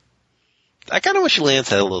 I kind of wish Lance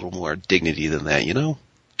had a little more dignity than that,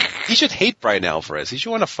 He should hate Brian Alvarez. He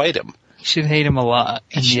should want to fight him. He should hate him a lot,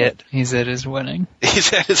 and yet he's at his wedding.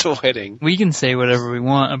 He's at his wedding. We can say whatever we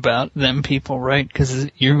want about them people, right? Because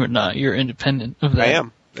you're not. You're independent of that. I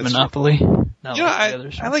am. That's monopoly. Not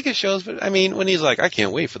I like his shows, but I mean, when he's like, I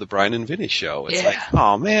can't wait for the Brian and Vinny show. It's like,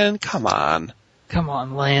 oh man, come on. Come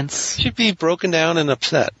on, Lance. You should be broken down and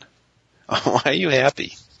upset. Why are you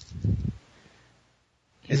happy?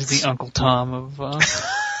 He's the Uncle Tom of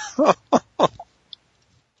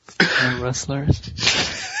wrestlers.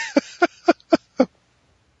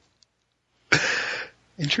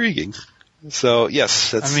 Intriguing. So,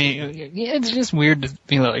 yes. It's just weird to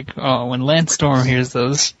be like, when Lance Storm hears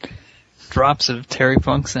those drops of Terry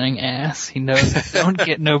Funk saying ass, he knows it don't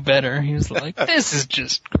get no better. He was like, this is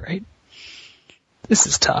just great. This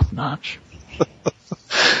is top notch.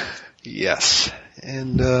 Yes.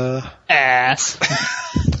 And, ass.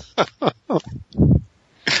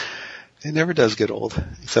 It never does get old,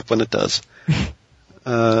 except when it does.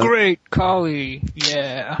 Great Collie,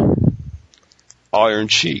 yeah. Iron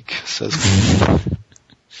Cheek says.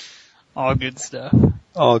 All good stuff.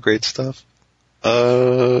 All great stuff.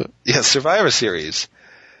 Survivor Series.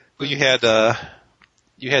 Well, you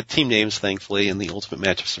had team names, thankfully, in the Ultimate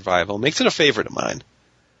Match of Survival. Makes it a favorite of mine.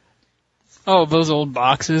 Oh, those old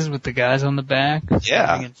boxes with the guys on the back?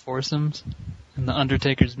 Yeah. In foursomes? And the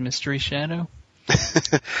Undertaker's Mystery Shadow?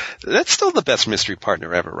 That's still the best mystery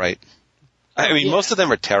partner ever, right? I mean, most of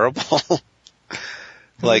them are terrible.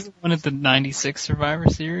 Like one at the 96 Survivor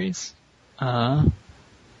Series?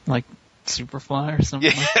 Like Superfly or something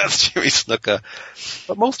like that? it's Jimmy Snuka.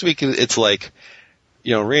 But most week it's like,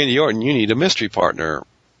 Randy Orton, you need a mystery partner.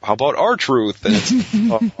 How about R-Truth? And it's,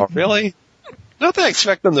 oh, really? Not that I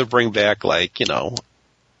expect them to bring back,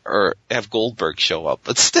 or have Goldberg show up,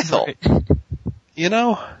 but still, right.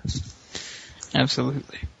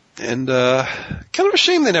 Absolutely. And kind of a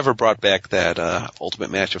shame they never brought back that Ultimate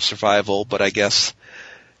Match of Survival, but I guess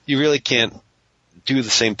you really can't do the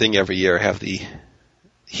same thing every year, have the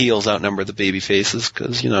heels outnumber the baby faces,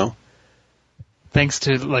 because, Thanks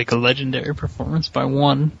to, a legendary performance by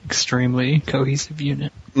one extremely cohesive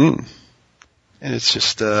unit. And it's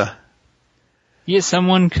just, Yeah,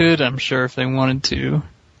 someone could, I'm sure, if they wanted to,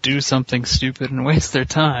 do something stupid and waste their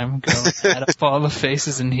time, go add up all the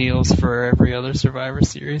faces and heels for every other Survivor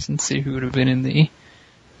Series and see who would have been in the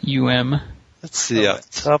UM. Let's see, off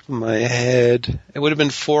the top of my head, it would have been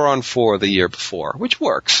 4-on-4 the year before, which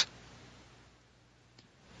works.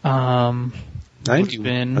 91. Would have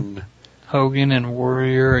been Hogan and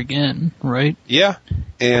Warrior again, right? Yeah,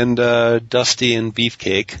 and Dusty and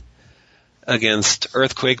Beefcake against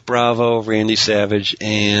Earthquake, Bravo, Randy Savage,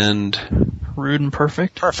 and Rude and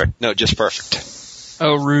Perfect? Perfect. No, just Perfect.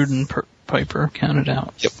 Oh, Rude and Piper counted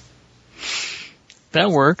out. Yep. That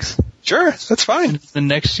works. Sure, that's fine. The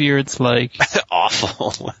next year it's like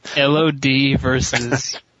awful. LOD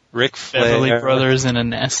versus Ric Flair, Beverly Brothers and a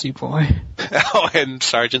Nasty Boy. Oh, and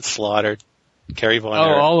Sergeant Slaughter, Kerry Von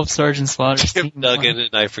Erich. Oh, all of Sergeant Slaughter's Tim Duggan,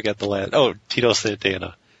 and I forget the last. Oh, Tito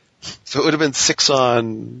Santana. So it would have been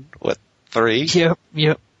 6-on, 3? Yep.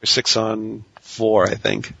 Or 6-on-4, I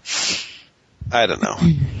think. I don't know.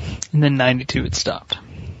 And then 92 it stopped.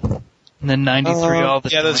 And then 93 all the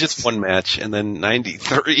Yeah, there's just one match. And then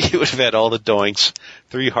 93 you would have had all the doinks.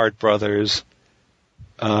 3 Hart brothers.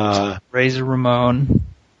 Razor Ramon.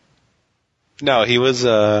 No, he was,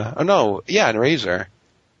 and Razor.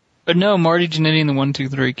 But no, Marty Jannetty and the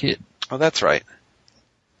 1-2-3 Kid. Oh, that's right.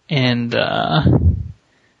 And, the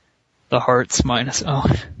Hearts minus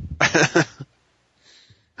Owen.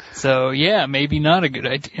 So, yeah, maybe not a good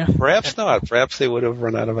idea. Perhaps not. Perhaps they would have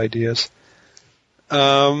run out of ideas.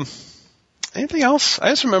 Anything else? I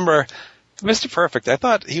just remember Mr. Perfect. I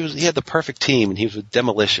thought he had the perfect team, and he was with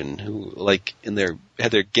Demolition, who,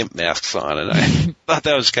 had their gimp masks on, and I thought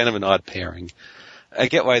that was kind of an odd pairing. I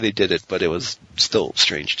get why they did it, but it was still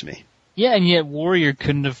strange to me. Yeah, and yet Warrior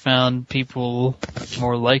couldn't have found people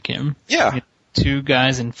more like him. Yeah. 2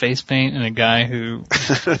 guys in face paint and a guy who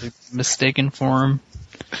is mistaken for him,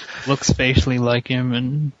 looks facially like him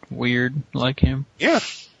and weird like him. Yeah.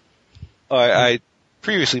 I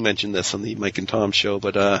previously mentioned this on the Mike and Tom show,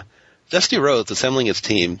 but Dusty Rhodes assembling his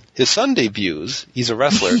team. His son debuts. He's a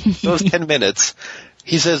wrestler. Goes 10 minutes.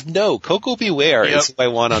 He says, "No, Coco Beware is who I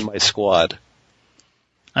want on my squad."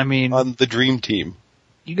 I mean, on the dream team.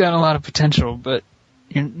 You got a lot of potential, but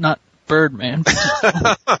you're not Birdman.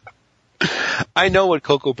 I know what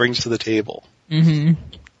Coco brings to the table. Mm-hmm.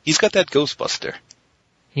 He's got that Ghostbuster.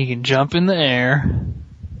 He can jump in the air.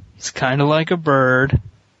 He's kind of like a bird.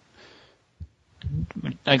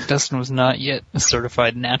 Dustin was not yet a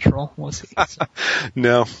certified natural, was he? So.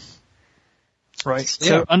 No. Right. Yeah.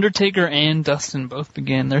 So Undertaker and Dustin both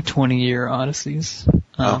began their 20-year odysseys,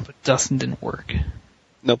 but Dustin didn't work.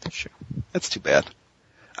 Nope. Sure. That's too bad.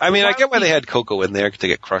 I mean, I get why they had Coco in there to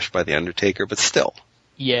get crushed by the Undertaker, but still.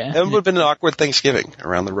 Yeah. That would have been an awkward Thanksgiving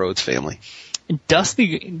around the Rhodes family.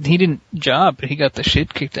 Dusty, he didn't job, but he got the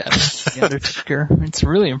shit kicked out of him, the Undertaker. It's a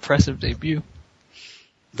really impressive debut.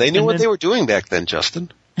 They knew what they were doing back then,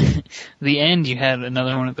 Justin. The end, you had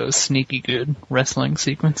another one of those sneaky good wrestling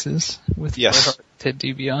sequences with Bret Hart, Ted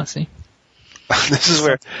DiBiase. This is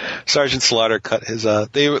where Sergeant Slaughter cut his,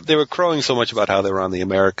 they were crowing so much about how they were on the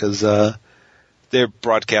Americas, they're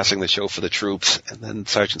broadcasting the show for the troops, and then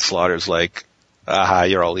Sergeant Slaughter's like, aha,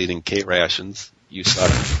 you're all eating K-rations. You suck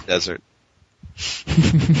in the desert.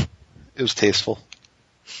 It was tasteful.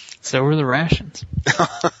 So were the rations.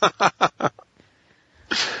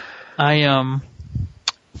 I,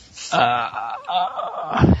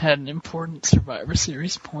 had an important Survivor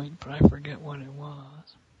Series point, but I forget what it was.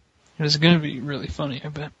 It was gonna be really funny, I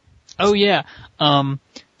bet. Oh yeah,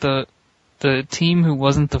 the team who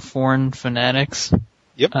wasn't the Foreign Fanatics,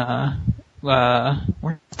 Yep.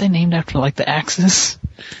 Were they named after like the Axis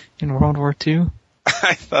in World War II?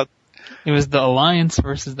 I thought It was the Alliance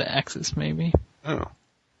versus the Axis, maybe. Oh.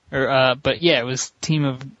 But yeah, it was a team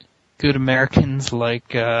of good Americans like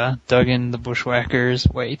Duggan, the Bushwhackers,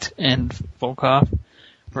 Waite, and Volkov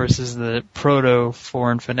versus the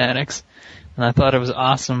proto-foreign fanatics. And I thought it was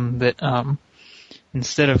awesome that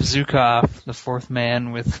instead of Zukov, the fourth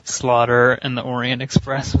man with Slaughter and the Orient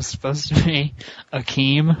Express was supposed to be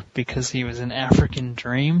Akeem because he was an African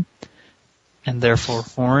dream and therefore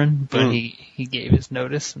foreign, but he gave his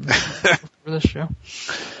notice for the show.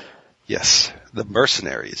 Yes, the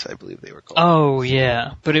Mercenaries, I believe they were called. Oh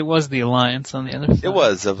yeah, but it was the Alliance on the other side. It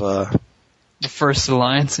was of the first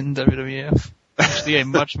Alliance in WWF, actually a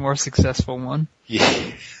much more successful one.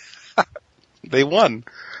 Yeah, they won.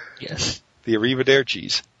 Yes, the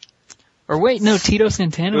Arrivedercis. Or wait, no, Tito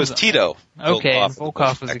Santana. It was Tito. Okay,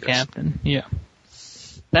 Volkov was the captain. Yeah,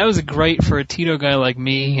 that was great for a Tito guy like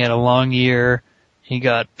me. He had a long year. He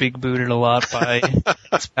got big booted a lot by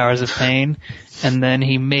Powers of Pain, and then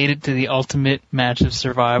he made it to the ultimate match of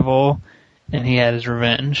survival, and he had his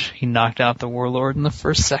revenge. He knocked out the Warlord in the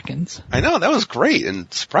first seconds. I know, that was great and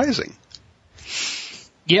surprising.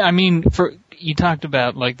 Yeah, I mean, you talked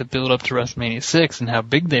about like the build up to WrestleMania 6 and how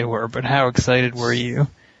big they were, but how excited were you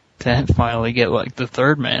to finally get like the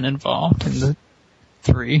third man involved in the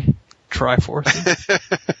three Triforces?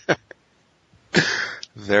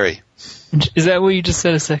 Very. Is that what you just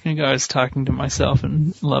said a second ago? I was talking to myself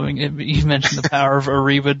and loving it, but you mentioned the power of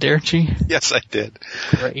Arrivederci. Yes, I did.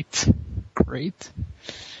 Great.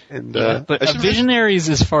 And but Visionaries,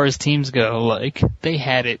 as far as teams go, like they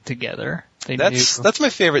had it together. That's my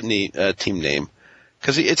favorite team name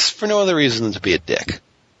because it's for no other reason than to be a dick.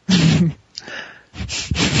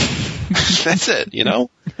 That's it, you know.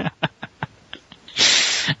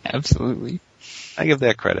 Absolutely. I give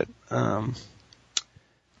that credit.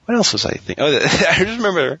 What else was I thinking? Oh, I just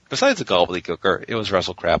remember, besides the gobbledygooker, it was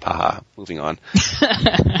WrestleCrap, haha, moving on.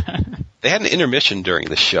 They had an intermission during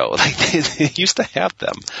the show. Like, they used to have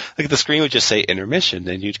them. Like, the screen would just say intermission,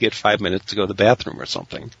 and you'd get 5 minutes to go to the bathroom or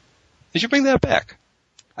something. They should bring that back.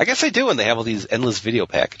 I guess they do when they have all these endless video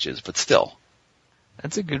packages, but still.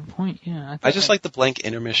 That's a good point, yeah. I just like the blank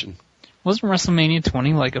intermission. Wasn't WrestleMania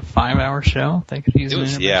 20 like a 5-hour show? They could use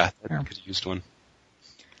one. Yeah, they could have used one.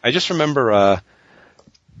 I just remember,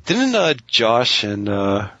 didn't Josh and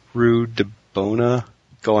Rue DeBona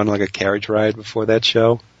go on like a carriage ride before that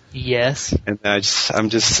show? Yes. And that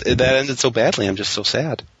ended so badly. I'm just so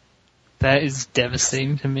sad. That is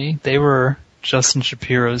devastating to me. They were Justin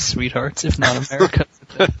Shapiro's sweethearts, if not America's.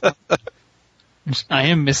 I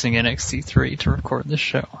am missing NXT 3 to record this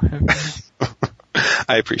show.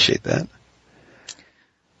 I appreciate that.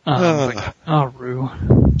 Rue.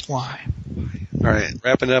 Why? All right,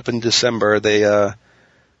 wrapping it up in December, they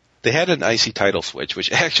had an IC title switch,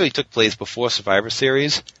 which actually took place before Survivor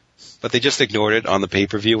Series, but they just ignored it on the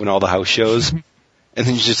pay-per-view and all the house shows, and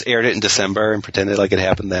then you just aired it in December and pretended like it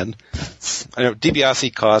happened then. I know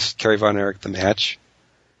DiBiase cost Kerry Von Erich the match.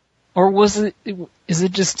 Or is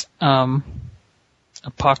it just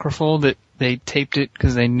apocryphal that they taped it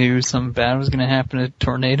because they knew something bad was going to happen at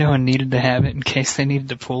Tornado and needed to have it in case they needed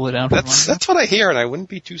to pull it out? That's what I hear, and I wouldn't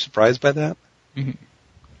be too surprised by that. Mm-hmm.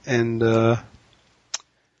 And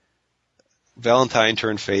Valentine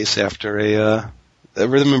turned face after a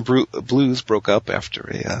Rhythm and Blues broke up after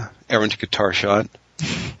a errant guitar shot.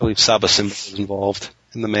 I believe Saba Simba was involved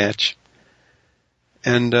in the match.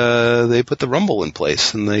 And they put the Rumble in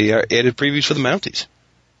place, and they added previews for the Mounties.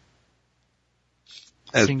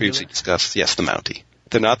 As previously discussed, yes, the Mountie.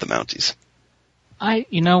 They're not the Mounties.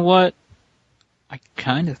 You know what? I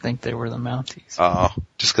kind of think they were the Mounties. Oh,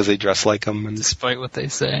 just because they dress like them? And despite what they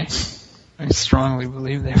say. I strongly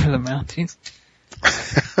believe they were the Mounties.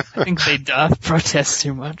 I think they doth protest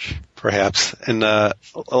too much. Perhaps. And a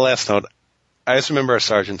last note, I just remember a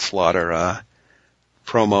Sergeant Slaughter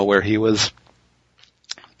promo where he was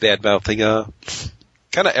bad-mouthing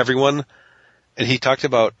kind of everyone, and he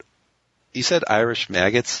said Irish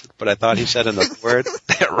maggots, but I thought he said another word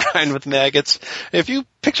that rhymed with maggots. If you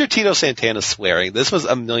picture Tito Santana swearing, this was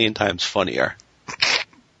 1,000,000 times funnier.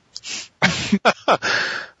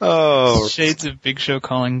 Oh, shades of Big Show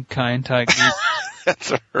calling Kai and Tai goofs.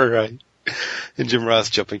 That's right. And Jim Ross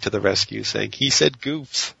jumping to the rescue saying, he said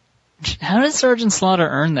goofs. How did Sergeant Slaughter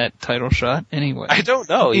earn that title shot anyway? I don't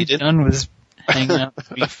know. All he done was hanging out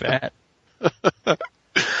to be fat.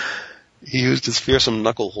 He used his fearsome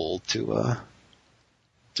knuckle hold to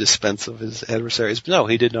dispense of his adversaries. But no,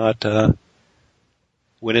 he did not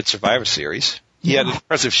win at Survivor Series. He had an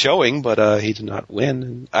impressive showing, but he did not win.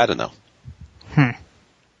 And I don't know.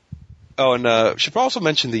 Oh, and should also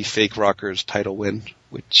mention the Fake Rockers title win,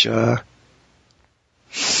 which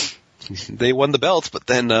they won the belts, but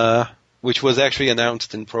then which was actually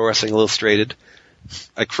announced in Pro Wrestling Illustrated.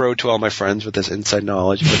 I crowed to all my friends with this inside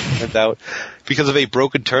knowledge, but it turned out because of a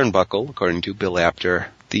broken turnbuckle, according to Bill Apter,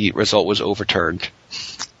 the result was overturned.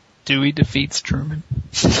 Dewey defeats Truman.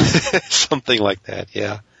 Something like that,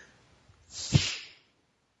 yeah.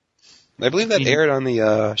 I believe that aired on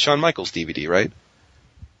the Shawn Michaels DVD, right?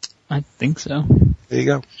 I think so. There you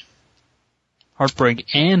go. Heartbreak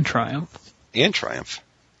and Triumph. And Triumph.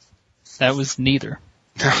 That was neither.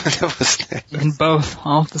 That was in both,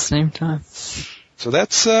 all at the same time. So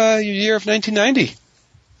that's your year of 1990.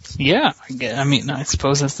 Yeah, I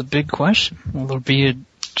suppose that's the big question. Will there be a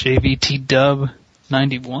JVT Dub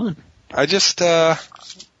 91? I just, I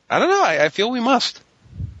don't know. I feel we must.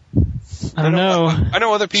 I don't know. I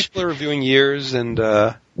know other people are reviewing years, and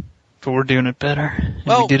but we're doing it better. And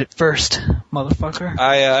we did it first, motherfucker.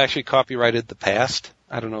 I actually copyrighted The Past.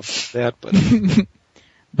 I don't know if it's that, but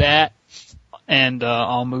that and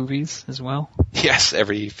all movies as well. Yes,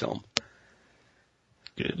 every film.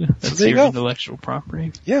 Good. That's so your intellectual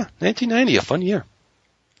property. Yeah, 1990, a fun year.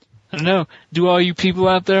 I don't know. Do all you people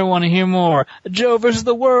out there want to hear more Joe versus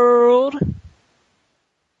the World?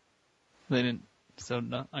 They didn't. So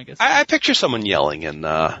no, I guess. I picture someone yelling in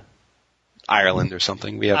Ireland or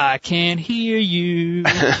something. We have. I can't hear you.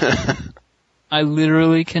 I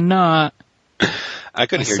literally cannot. I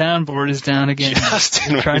couldn't hear. My soundboard is down again.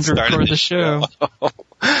 Justin, I'm trying to record the show.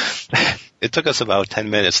 It took us about 10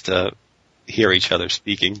 minutes to hear each other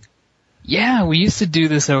speaking. Yeah, we used to do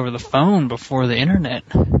this over the phone before the internet.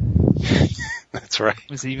 That's right.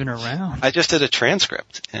 Was even around. I just did a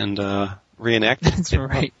transcript and reenacted. That's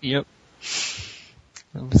right. Yep.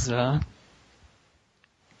 It was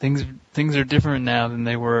things are different now than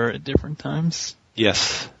they were at different times.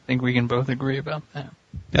 Yes. I think we can both agree about that.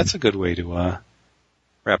 That's a good way to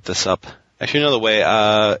wrap this up. Actually, another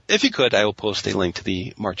way, if you could, I will post a link to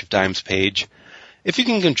the March of Dimes page. If you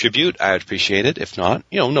can contribute, I'd appreciate it. If not,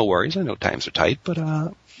 no worries. I know times are tight, but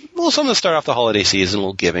a little something to start off the holiday season, a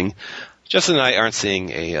little giving. Justin and I aren't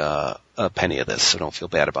seeing a penny of this, so don't feel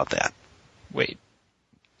bad about that. Wait.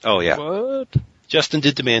 Oh, yeah. What? Justin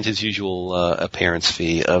did demand his usual appearance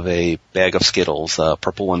fee of a bag of Skittles,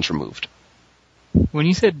 purple ones removed. When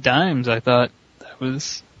you said dimes, I thought that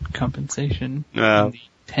was compensation. No.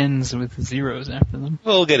 Tens with zeros after them.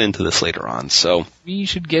 We'll get into this later on, so. We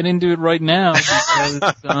should get into it right now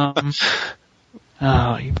because,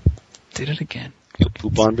 oh, you did it again. You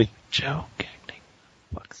poop on me? Joe.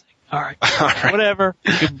 All right. Whatever.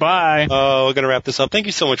 Goodbye. Oh, we're going to wrap this up. Thank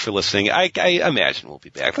you so much for listening. I imagine we'll be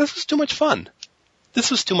back. This was too much fun. This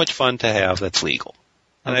was too much fun to have that's legal.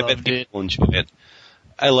 And I bet people will enjoy it.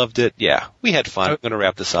 I loved it. Yeah, we had fun. I'm going to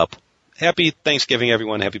wrap this up. Happy Thanksgiving,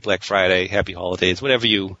 everyone. Happy Black Friday. Happy holidays. Whatever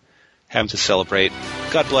you have to celebrate.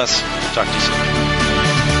 God bless. Talk to you soon.